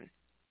creation.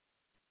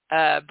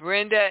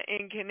 Brenda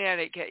in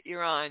Connecticut,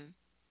 you're on.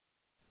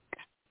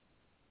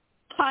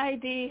 Hi,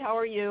 Dee. How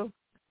are you?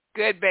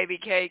 Good, baby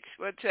cakes.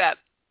 What's up?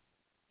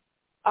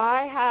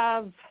 I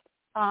have,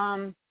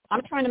 I'm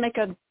trying to make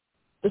a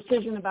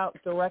decision about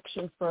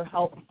direction for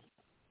health,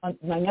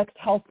 my next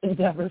health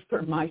endeavor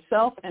for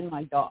myself and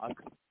my dog.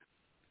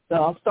 So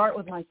I'll start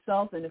with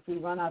myself, and if we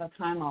run out of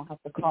time, I'll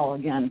have to call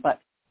again. But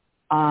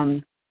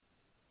I've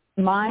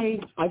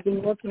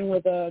been working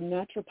with a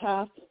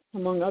naturopath,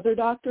 among other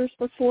doctors,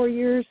 for 4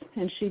 years,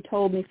 and she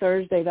told me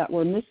Thursday that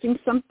we're missing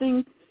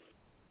something,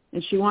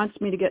 and she wants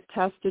me to get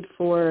tested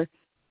for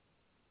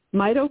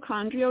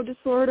mitochondrial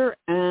disorder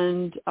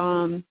and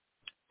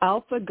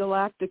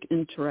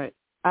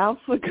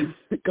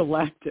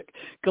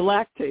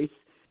alpha-galactase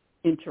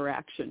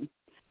interaction.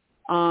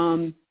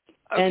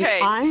 Okay,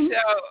 and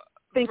so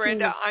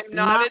Brenda, I'm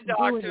not a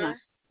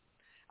doctor.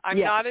 I'm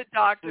not a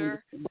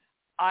doctor.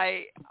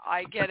 I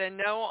get a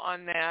no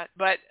on that,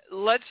 but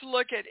let's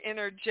look at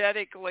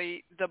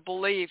energetically the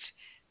belief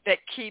that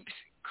keeps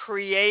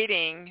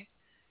creating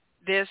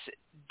this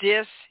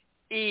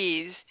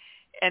dis-ease,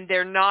 and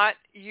they're not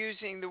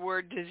using the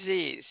word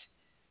disease,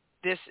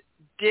 this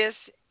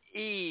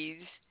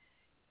dis-ease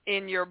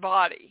in your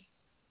body.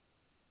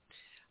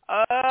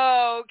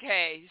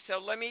 Okay, so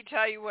let me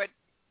tell you what,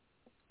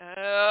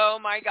 oh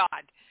my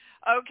God.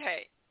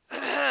 Okay,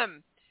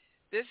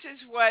 this is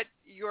what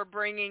you're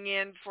bringing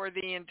in for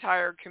the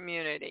entire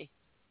community.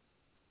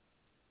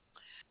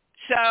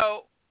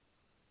 So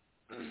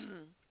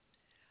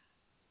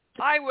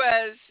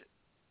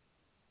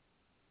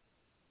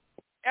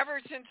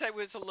ever since I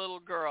was a little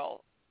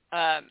girl,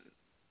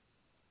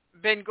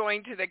 been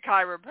going to the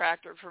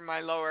chiropractor for my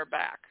lower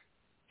back.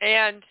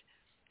 And,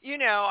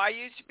 I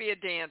used to be a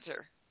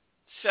dancer.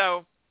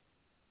 So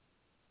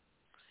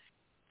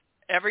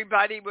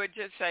everybody would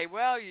just say,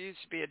 well, you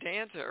used to be a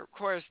dancer. Of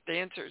course,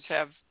 dancers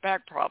have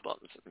back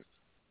problems.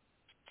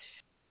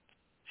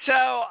 So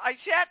I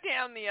sat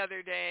down the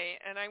other day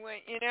and I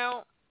went,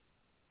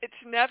 it's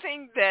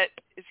nothing that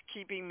is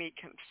keeping me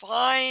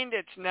confined.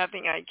 It's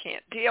nothing I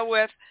can't deal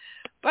with,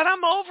 but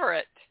I'm over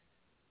it.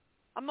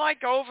 I'm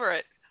like over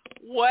it.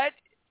 What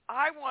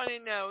I want to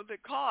know the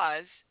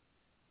cause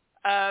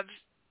of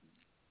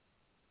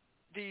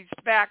these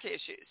back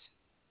issues.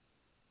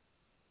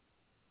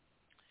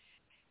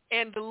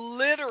 And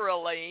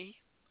literally,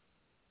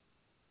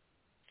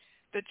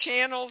 the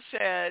channel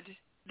said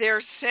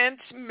they're sense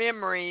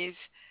memories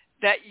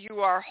that you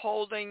are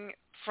holding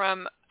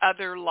from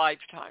other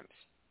lifetimes.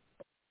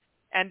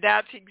 And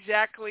that's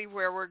exactly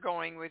where we're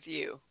going with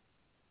you.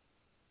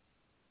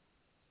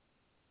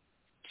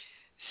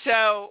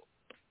 So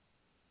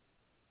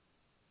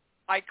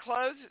I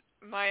closed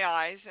my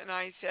eyes and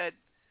I said,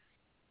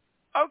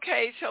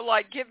 okay, so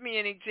like give me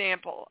an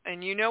example.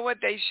 And you know what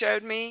they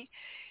showed me?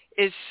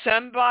 Is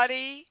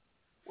somebody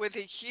with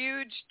a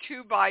huge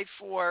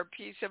 2x4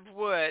 piece of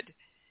wood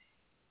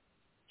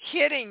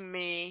hitting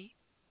me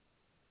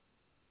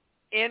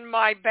in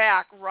my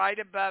back right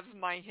above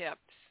my hips,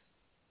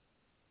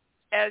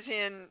 as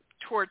in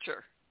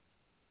torture.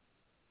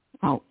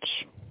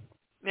 Ouch.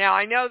 Now,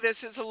 I know this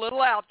is a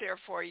little out there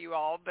for you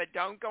all, but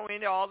don't go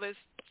into all this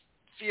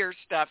fear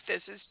stuff.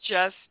 This is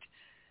just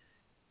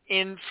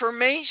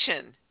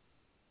information.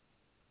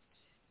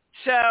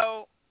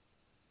 So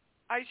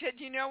I said,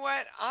 you know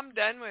what? I'm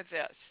done with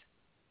this.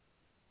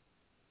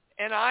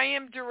 And I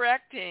am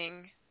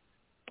directing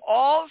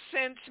all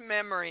sense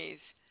memories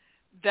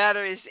that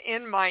is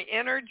in my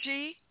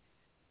energy,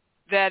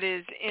 that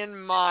is in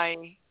my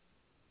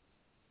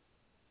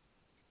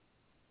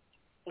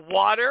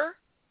water,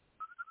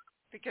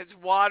 because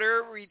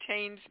water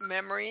retains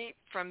memory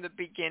from the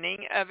beginning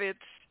of its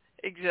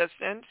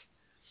existence.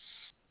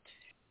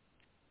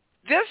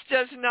 This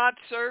does not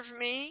serve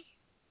me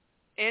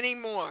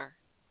anymore.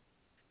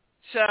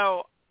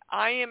 So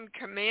I am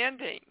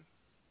commanding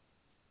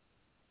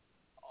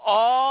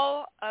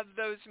all of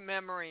those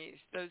memories,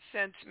 those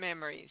sense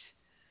memories,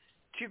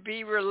 to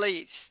be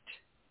released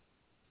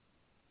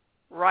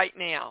right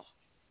now.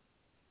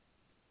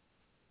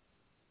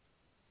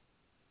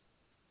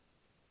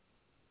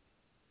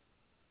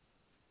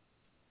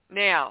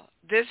 Now,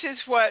 this is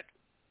what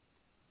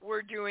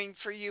we're doing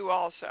for you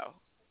also.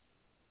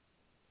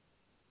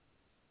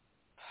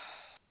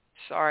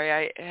 Sorry,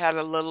 I had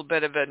a little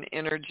bit of an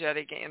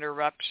energetic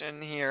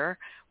interruption here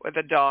with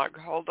a dog.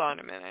 Hold on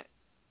a minute.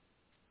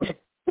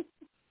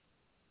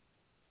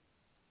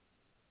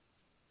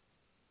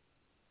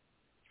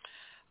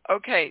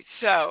 Okay,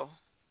 so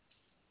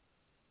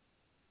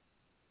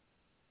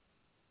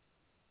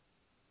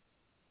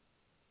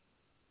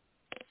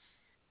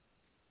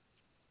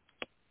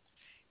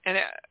and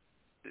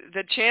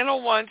the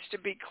channel wants to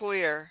be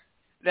clear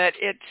that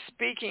it's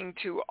speaking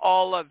to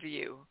all of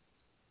you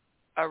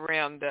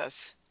around this.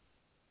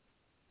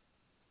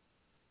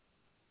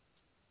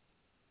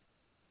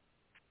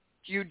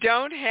 You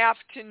don't have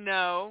to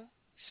know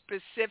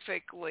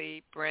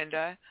specifically,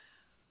 Brenda,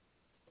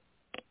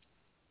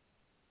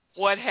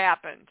 what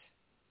happened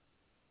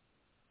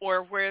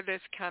or where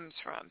this comes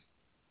from.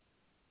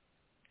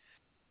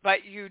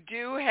 But you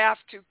do have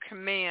to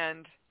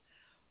command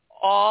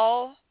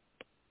all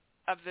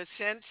of the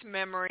sense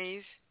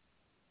memories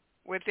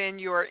within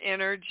your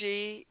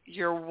energy,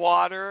 your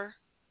water,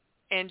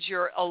 and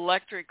your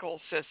electrical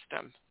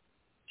system.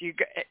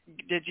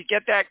 Did you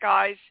get that,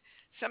 guys?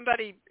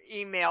 Somebody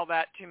email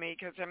that to me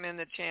because I'm in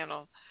the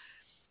channel.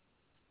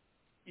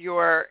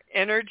 Your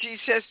energy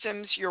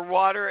systems, your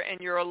water,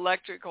 and your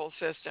electrical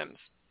systems.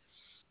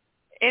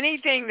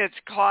 Anything that's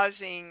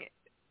causing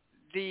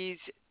these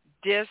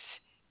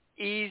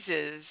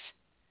dis-eases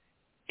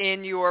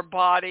in your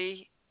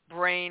body,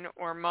 brain,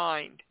 or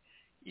mind,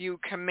 you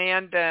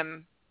command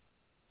them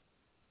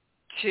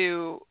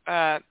to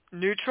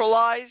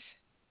neutralize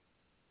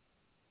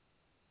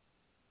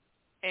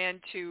and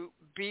to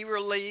be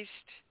released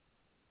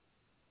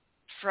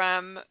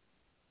from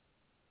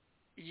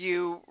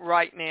you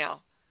right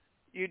now.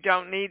 You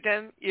don't need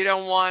them. You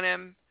don't want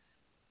them.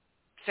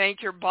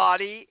 Thank your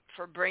body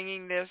for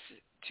bringing this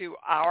to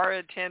our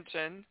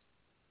attention.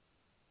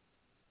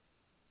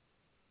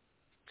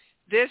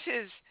 This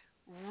is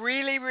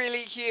really,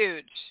 really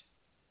huge,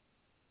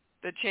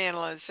 the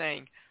channel is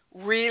saying.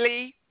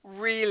 Really,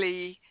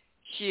 really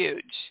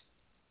huge.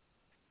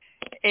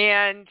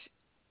 And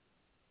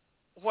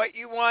what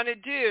you want to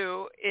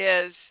do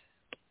is,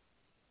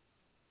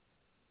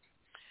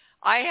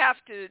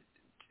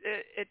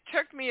 it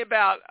took me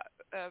about,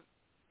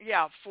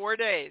 4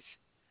 days.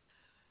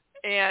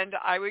 And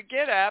I would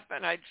get up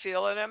and I'd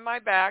feel it in my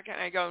back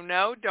and I go,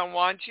 no, don't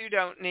want you,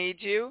 don't need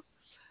you.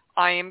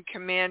 I am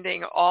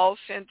commanding all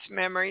sense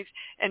memories.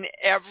 And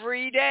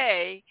every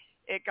day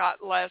it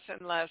got less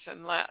and less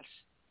and less.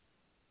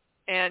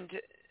 And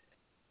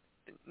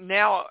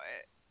now,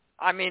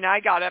 I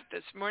got up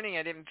this morning,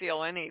 I didn't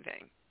feel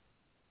anything.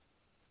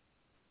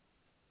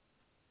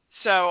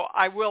 So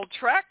I will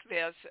track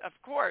this, of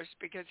course,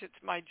 because it's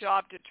my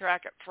job to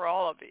track it for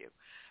all of you.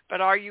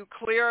 But are you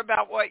clear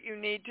about what you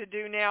need to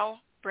do now,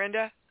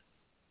 Brenda?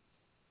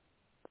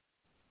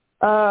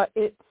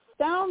 It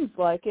sounds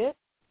like it,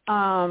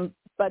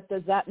 but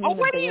does that mean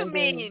what do you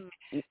mean?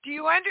 Do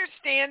you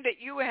understand that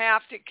you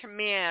have to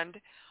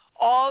command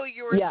all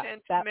your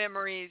sense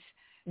memories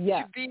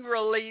to be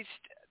released?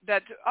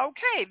 That's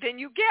okay, then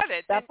you get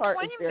it. That then part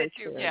claim is very that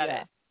you clear, get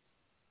it.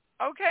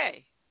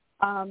 Okay.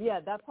 Yeah,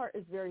 that part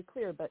is very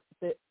clear. But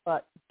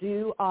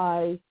do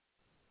I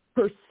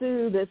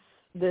pursue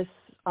this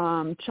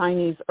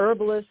Chinese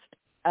herbalist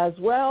as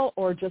well,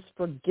 or just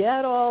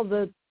forget all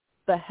the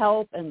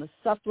help and the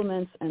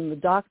supplements and the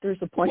doctor's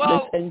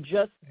appointments and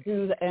just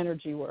do the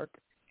energy work?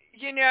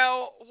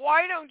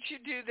 Why don't you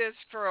do this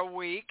for a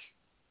week?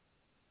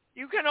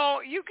 You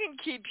can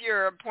keep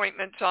your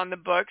appointments on the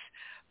books,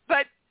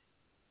 but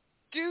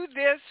do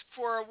this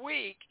for a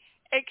week,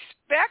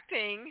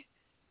 expecting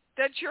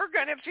that you're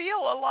going to feel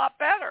a lot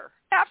better.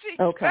 You have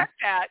to expect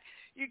that.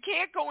 You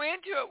can't go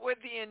into it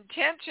with the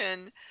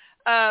intention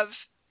of,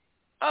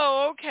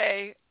 well,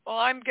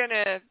 I'm going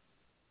to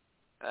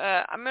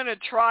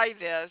try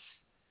this.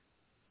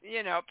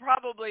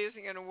 Probably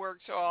isn't going to work,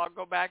 so I'll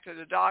go back to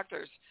the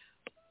doctors.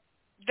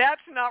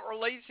 That's not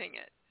releasing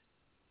it.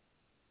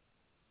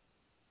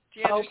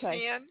 Do you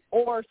understand?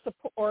 Or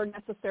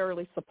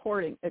necessarily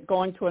supporting it.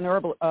 Going to a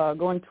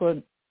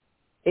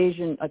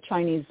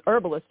Chinese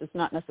herbalist is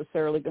not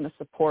necessarily going to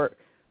support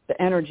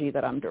the energy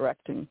that I'm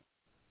directing.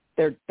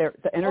 The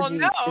energy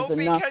is enough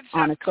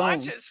on its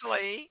own.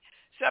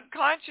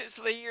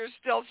 Subconsciously, you're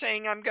still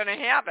saying, I'm going to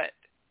have it.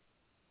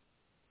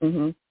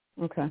 Mm-hmm.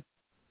 Okay.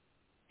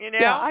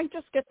 Yeah, I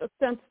just get the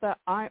sense that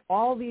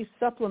all these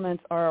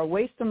supplements are a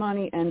waste of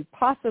money and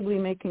possibly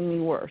making me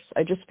worse.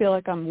 I just feel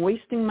like I'm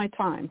wasting my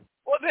time.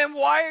 Well, then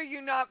why are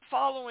you not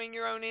following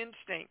your own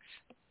instincts?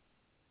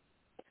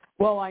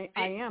 Well, I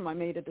am. I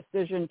made a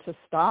decision to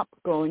stop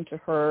going to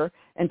her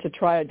and to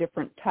try a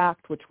different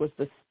tact, which was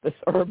this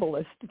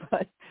herbalist.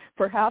 But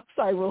perhaps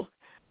I will.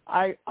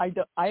 I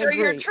agree.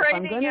 You're trading if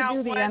I'm going to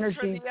do the one energy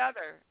for the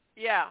other.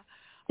 Yeah.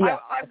 Yeah.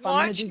 If I'm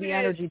going to do the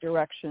energy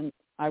direction,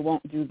 I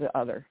won't do the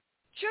other.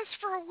 Just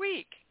for a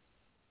week.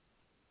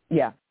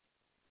 Yeah.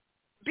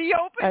 Be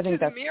open to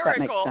the miracle. That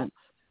makes sense.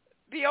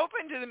 Be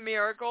open to the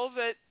miracle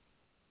that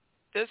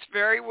this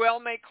very well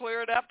may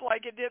clear it up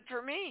like it did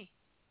for me.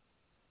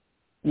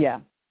 Yeah.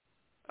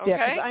 Okay.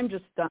 Yeah, because I'm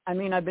just done. I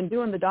mean, I've been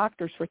doing the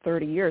doctors for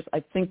 30 years.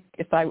 I think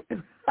I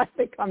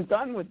think I'm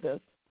done with this.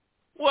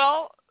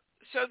 Well,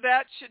 so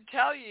that should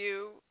tell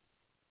you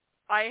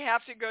I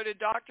have to go to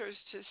doctors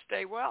to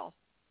stay well.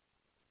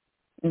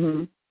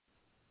 Mhm.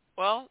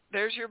 Well,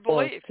 there's your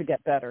belief. Or to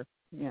get better.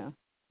 Yeah.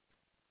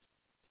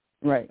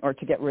 Right. Or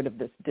to get rid of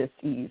this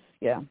dis-ease.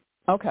 Yeah.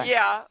 Okay.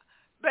 Yeah.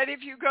 But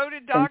if you go to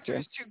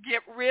doctors to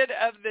get rid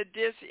of the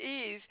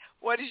dis-ease,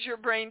 what does your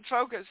brain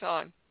focus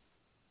on?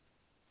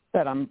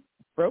 That I'm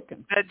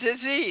broken. The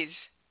disease.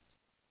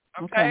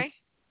 Okay?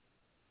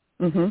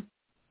 Mhm.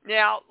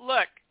 Now,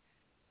 look,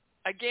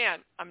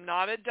 again, I'm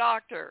not a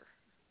doctor.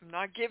 I'm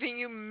not giving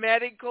you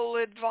medical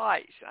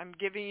advice. I'm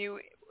giving you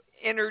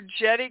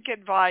energetic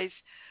advice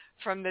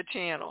from the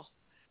channel.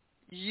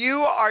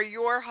 You are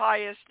your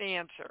highest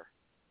answer.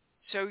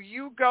 So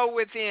you go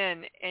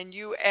within and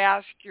you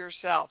ask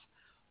yourself,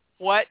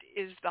 what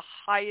is the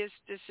highest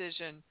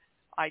decision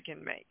I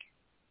can make?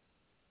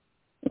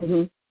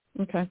 Mhm.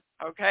 Okay.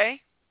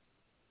 Okay?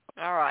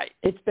 All right.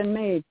 It's been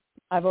made.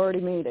 I've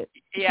already made it.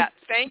 Yeah.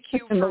 Thank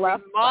you for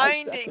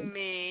reminding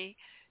me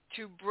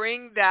to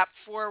bring that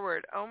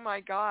forward. Oh,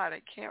 my God. I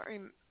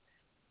can't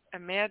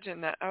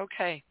imagine that.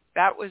 Okay.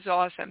 That was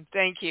awesome.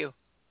 Thank you.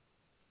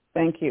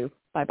 Thank you.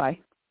 Bye-bye.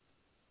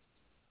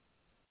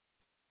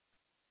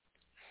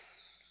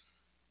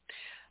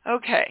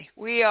 Okay.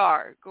 We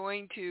are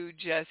going to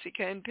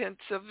Jessica in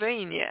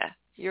Pennsylvania.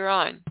 You're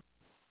on.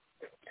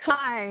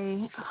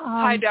 Hi.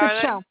 Hi, darling.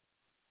 Good show.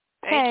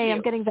 Hey,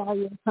 I'm getting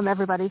value from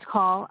everybody's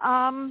call.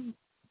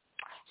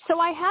 So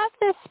I have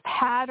this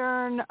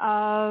pattern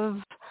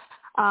of,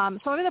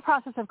 so I'm in the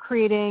process of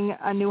creating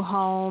a new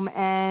home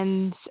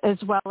and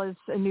as well as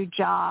a new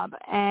job.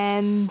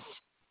 And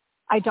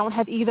I don't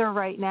have either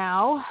right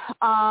now.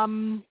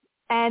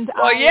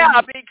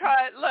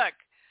 Because, look,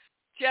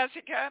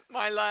 Jessica,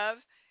 my love,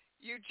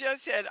 you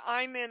just said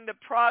I'm in the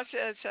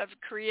process of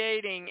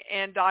creating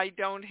and I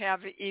don't have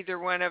either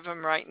one of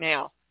them right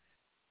now.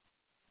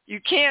 You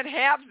can't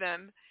have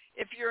them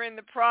if you're in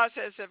the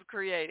process of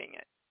creating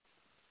it.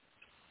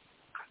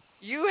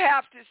 You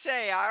have to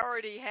say, I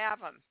already have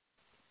them.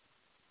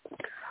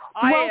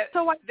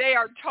 They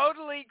are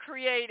totally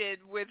created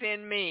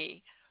within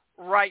me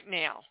right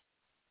now.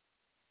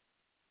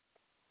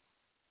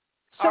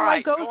 So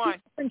I go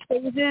through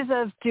different phases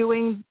of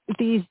doing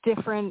these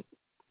different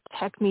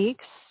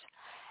techniques,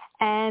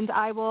 and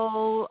I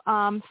will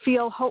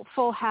feel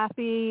hopeful,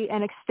 happy,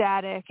 and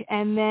ecstatic,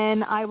 and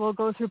then I will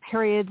go through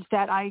periods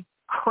that I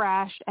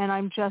crash and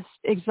I'm just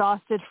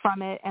exhausted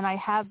from it, and I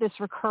have this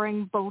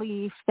recurring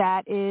belief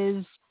that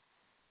is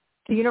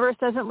the universe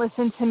doesn't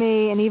listen to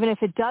me, and even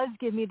if it does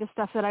give me the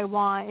stuff that I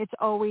want, it's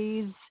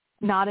always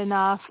not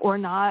enough or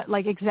not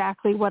like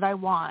exactly what I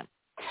want.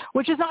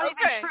 Which is not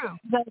even true.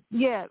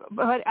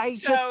 But I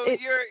just... So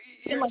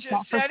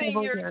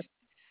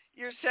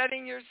you're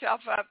setting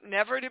yourself up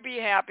never to be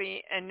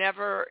happy and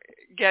never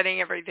getting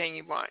everything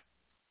you want.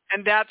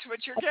 And that's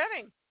what you're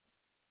getting.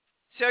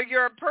 So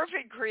you're a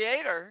perfect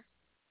creator.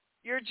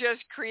 You're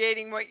just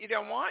creating what you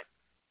don't want.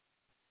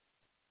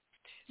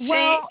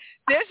 See,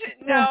 this is,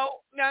 no.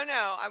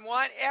 I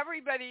want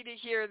everybody to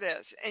hear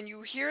this. And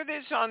you hear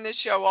this on the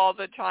show all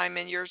the time,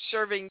 and you're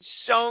serving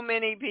so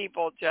many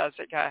people,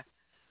 Jessica.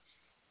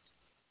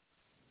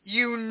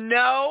 You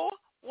know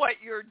what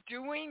you're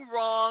doing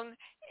wrong,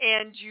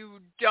 and you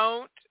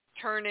don't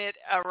turn it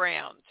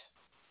around.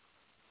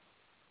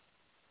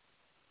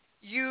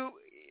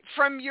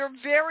 From your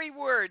very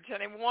words,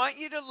 and I want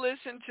you to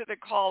listen to the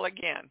call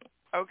again,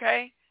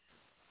 okay?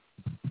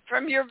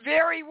 From your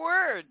very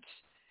words,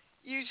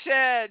 you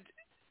said,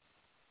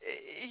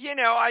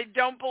 I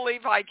don't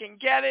believe I can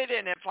get it,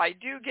 and if I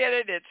do get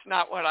it, it's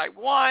not what I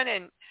want.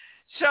 And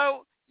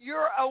so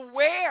you're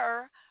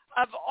aware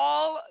of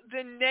all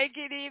the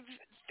negative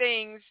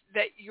things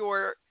that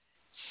you're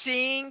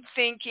seeing,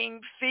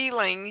 thinking,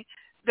 feeling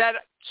that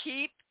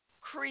keep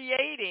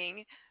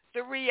creating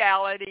the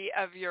reality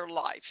of your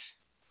life.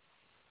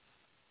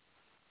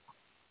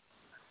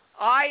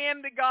 I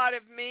am the God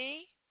of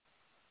me.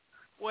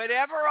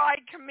 Whatever I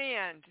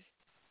command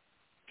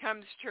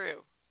comes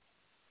true.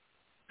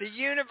 The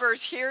universe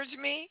hears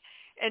me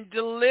and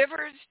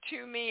delivers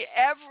to me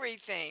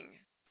everything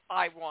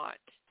I want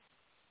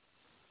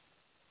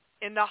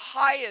in the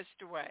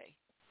highest way.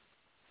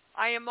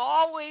 I am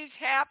always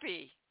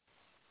happy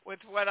with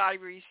what I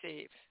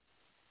receive,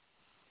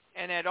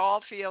 and it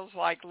all feels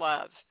like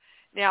love.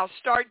 Now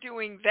start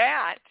doing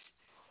that,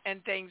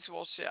 and things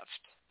will shift.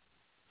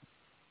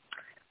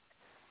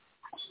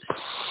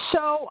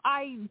 So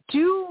I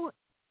do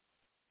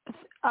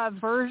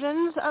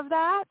versions of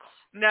that.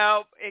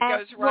 No, it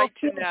goes right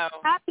to no.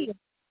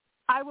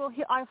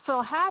 I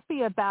feel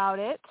happy about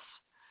it,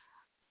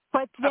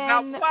 but then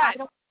about what? I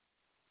don't.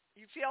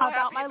 You feel about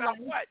happy my about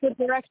life, what?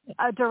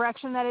 a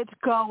direction that it's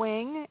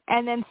going,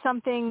 and then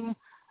something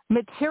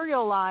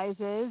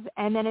materializes,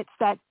 and then it's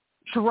that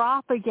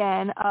drop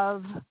again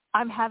of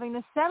I'm having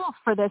to settle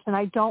for this, and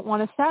I don't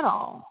want to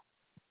settle.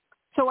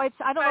 So I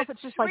don't know if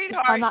it's just like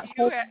I'm not.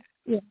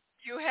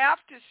 You have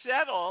to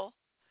settle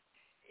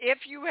if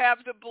you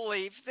have the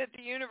belief that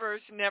the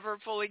universe never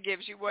fully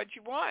gives you what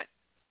you want.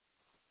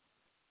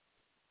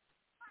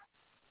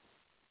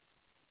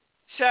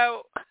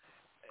 So,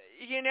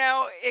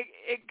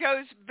 it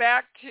goes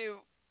back to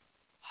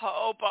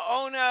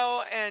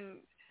Ho'oponopono and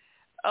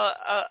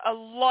a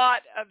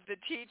lot of the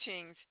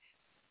teachings.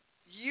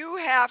 You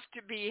have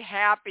to be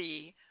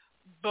happy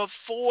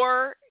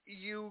before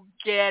you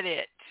get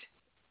it.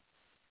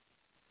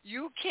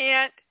 You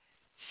can't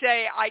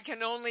say, I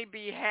can only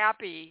be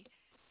happy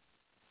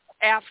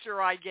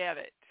after I get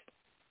it.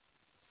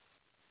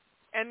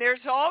 And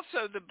there's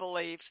also the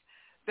belief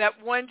that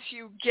once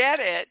you get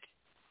it,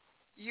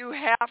 you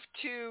have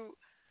to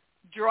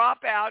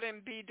drop out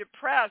and be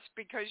depressed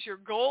because your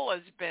goal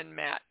has been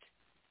met.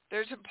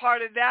 There's a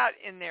part of that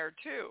in there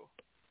too.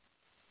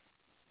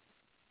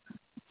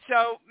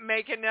 So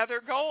make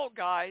another goal,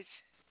 guys.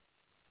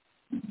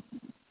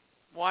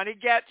 Want to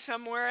get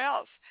somewhere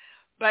else.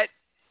 But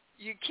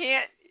you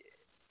can't,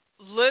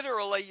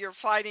 literally, you're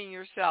fighting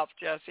yourself,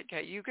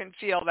 Jessica. You can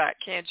feel that,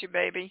 can't you,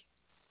 baby?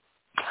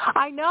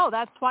 I know.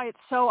 That's why it's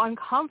so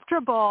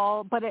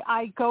uncomfortable. But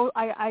I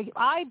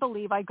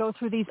believe I go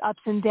through these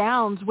ups and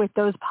downs with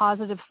those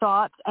positive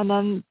thoughts, and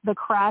then the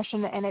crash,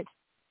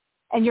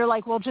 and you're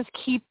like, well, just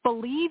keep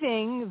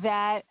believing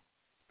that.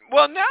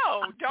 Well,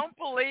 no, don't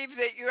believe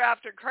that you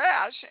have to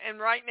crash, and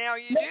right now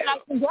you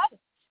do.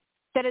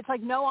 That it's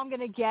like, no, I'm going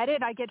to get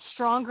it. I get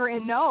stronger,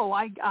 and no,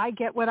 I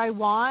get what I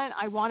want.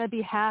 I want to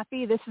be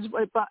happy. This is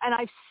what, and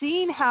I've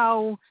seen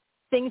how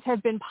things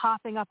have been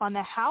popping up on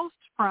the house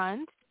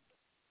front,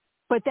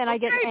 but then I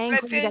get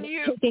angry that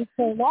it's taking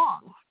so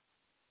long.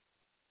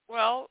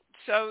 Well,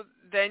 so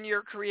then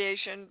your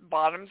creation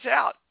bottoms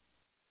out.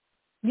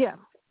 Yeah.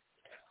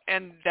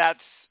 And that's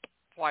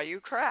why you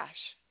crash.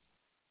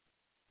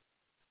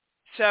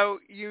 So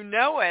you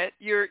know it.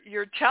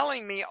 You're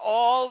telling me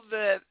all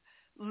the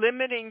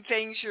limiting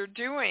things you're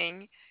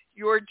doing,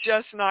 you're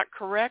just not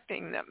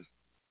correcting them.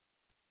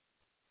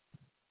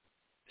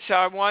 So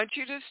I want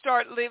you to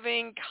start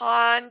living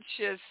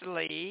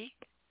consciously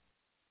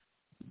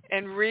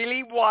and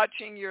really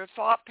watching your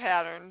thought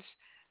patterns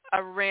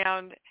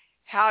around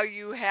how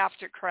you have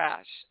to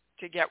crash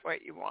to get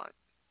what you want,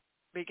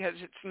 because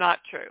it's not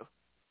true.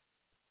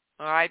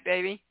 All right,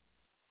 baby?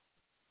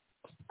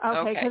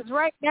 Okay, because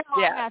right now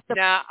I'm at the...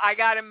 Now, I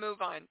got to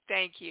move on.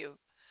 Thank you.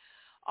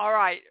 All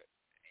right.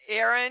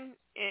 Erin,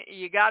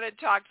 you got to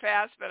talk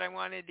fast, but I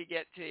wanted to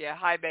get to you.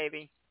 Hi,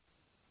 baby.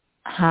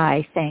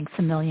 Hi. Thanks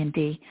a million,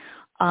 Dee.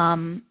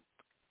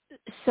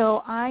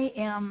 So I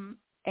am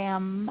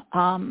in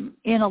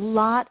a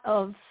lot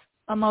of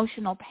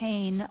emotional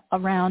pain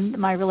around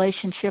my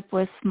relationship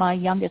with my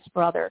youngest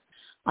brother.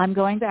 I'm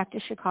going back to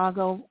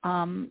Chicago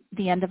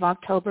the end of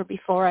October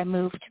before I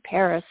move to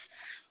Paris,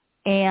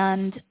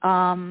 and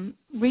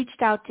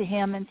reached out to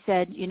him and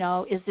said,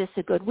 is this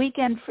a good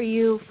weekend for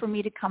you for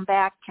me to come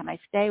back? Can I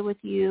stay with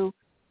you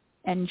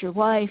and your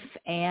wife?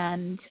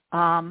 And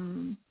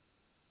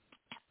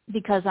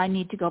because I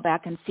need to go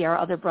back and see our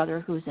other brother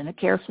who's in a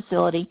care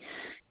facility.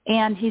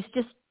 And he's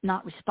just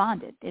not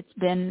responded. It's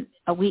been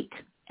a week,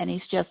 and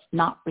he's just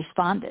not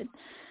responded.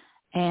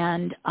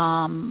 And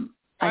I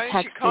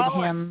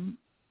texted him.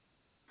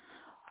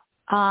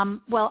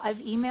 Well, I've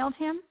emailed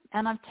him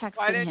and I've texted him.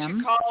 Why didn't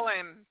you call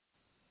him?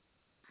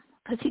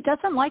 Because he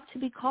doesn't like to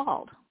be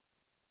called.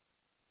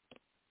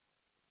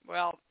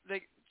 Well, the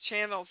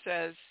channel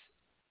says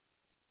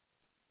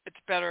it's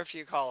better if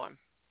you call him.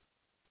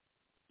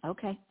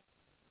 Okay.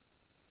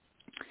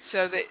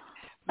 So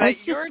but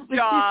your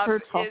job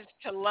is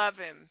to love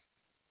him,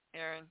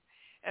 Erin.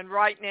 And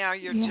right now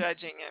you're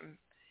judging him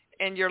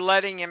and you're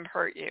letting him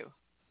hurt you.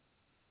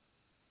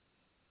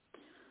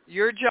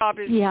 Your job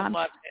is to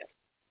love him.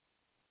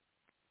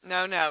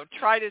 No.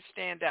 Try to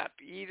stand up.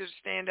 You either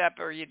stand up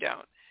or you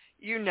don't.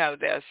 You know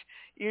this.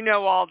 You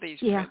know all these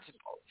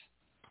principles.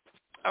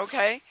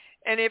 Okay?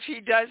 And if he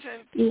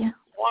doesn't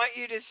want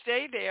you to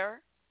stay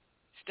there,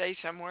 stay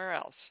somewhere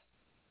else.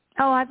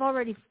 Oh, I've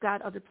already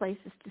got other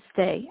places to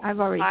stay. I've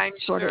already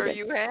sorted it.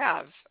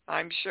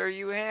 I'm sure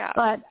you have.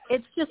 But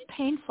it's just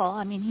painful.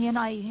 I mean, he and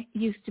I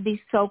used to be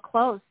so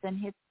close,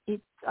 and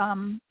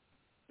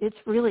it's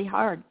really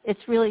hard.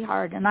 It's really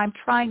hard, and I'm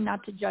trying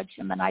not to judge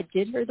him. And I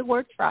did hear the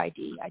word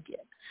Friday. I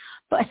did,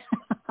 but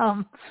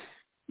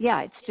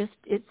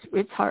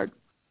it's hard.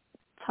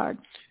 It's hard.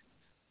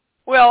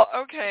 Well,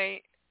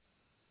 okay.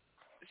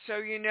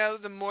 So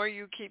the more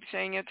you keep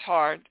saying it's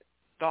hard,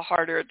 the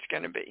harder it's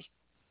going to be.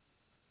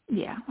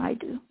 Yeah, I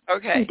do.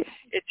 Okay.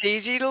 It's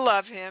easy to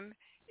love him.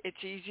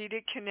 It's easy to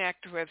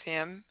connect with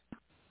him.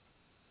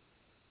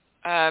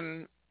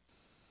 They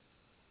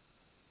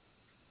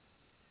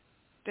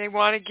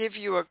want to give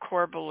you a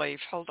core belief.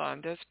 Hold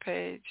on, this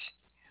page.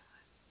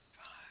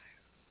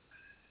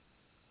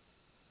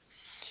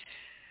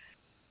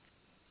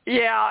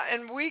 Yeah,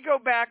 and we go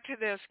back to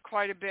this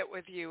quite a bit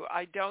with you.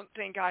 I don't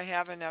think I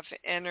have enough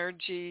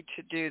energy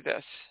to do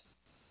this.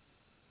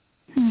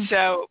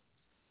 So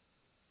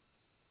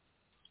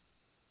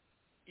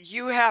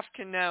you have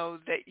to know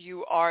that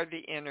you are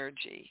the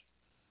energy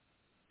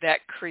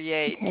that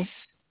creates. Okay.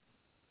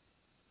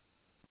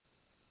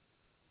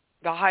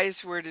 The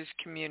highest word is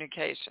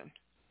communication.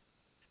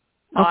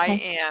 Okay. I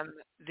am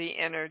the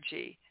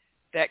energy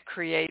that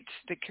creates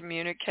the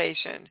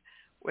communication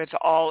with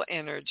all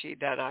energy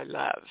that I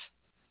love.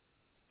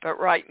 But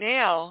right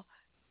now,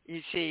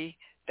 you see,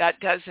 that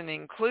doesn't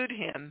include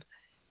him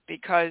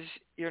because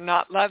you're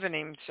not loving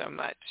him so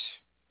much.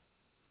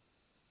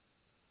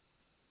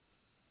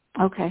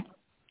 Okay.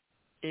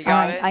 You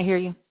got it? I hear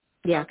you.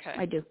 Yeah, okay.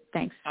 I do.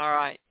 Thanks. All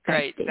right.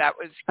 Great. Thanks, that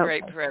was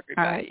great for everybody.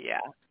 Right. Yeah.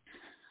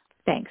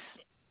 Thanks.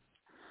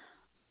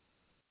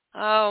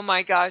 Oh,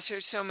 my gosh.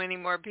 There's so many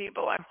more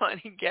people I want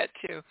to get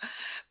to.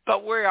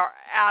 But we are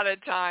out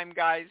of time,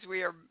 guys.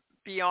 We are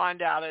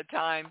beyond out of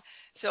time.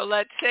 So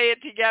let's say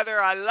it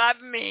together. I love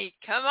me.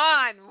 Come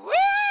on. Woo!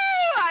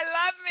 I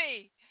love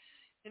me.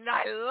 And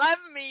I love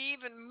me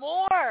even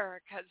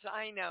more because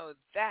I know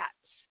that's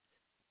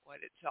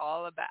what it's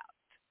all about.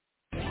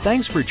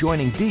 Thanks for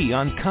joining Dee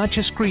on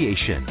Conscious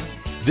Creation.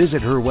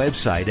 Visit her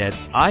website at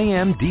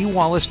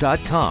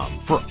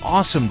imdwallace.com for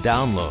awesome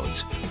downloads,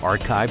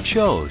 archived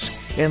shows,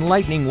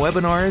 enlightening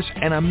webinars,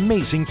 and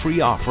amazing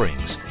free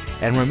offerings.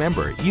 And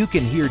remember, you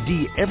can hear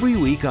Dee every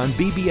week on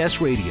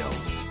BBS Radio,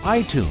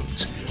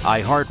 iTunes,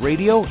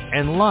 iHeartRadio,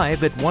 and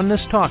live at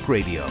Oneness Talk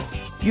Radio.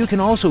 You can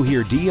also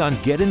hear Dee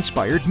on Get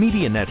Inspired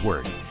Media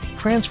Network,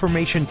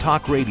 Transformation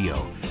Talk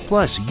Radio,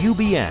 plus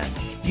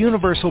UBN,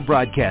 Universal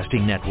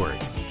Broadcasting Network.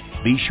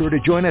 Be sure to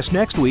join us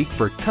next week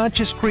for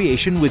Conscious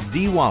Creation with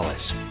Dee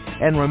Wallace.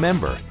 And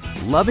remember,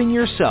 loving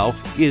yourself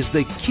is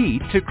the key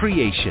to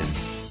creation.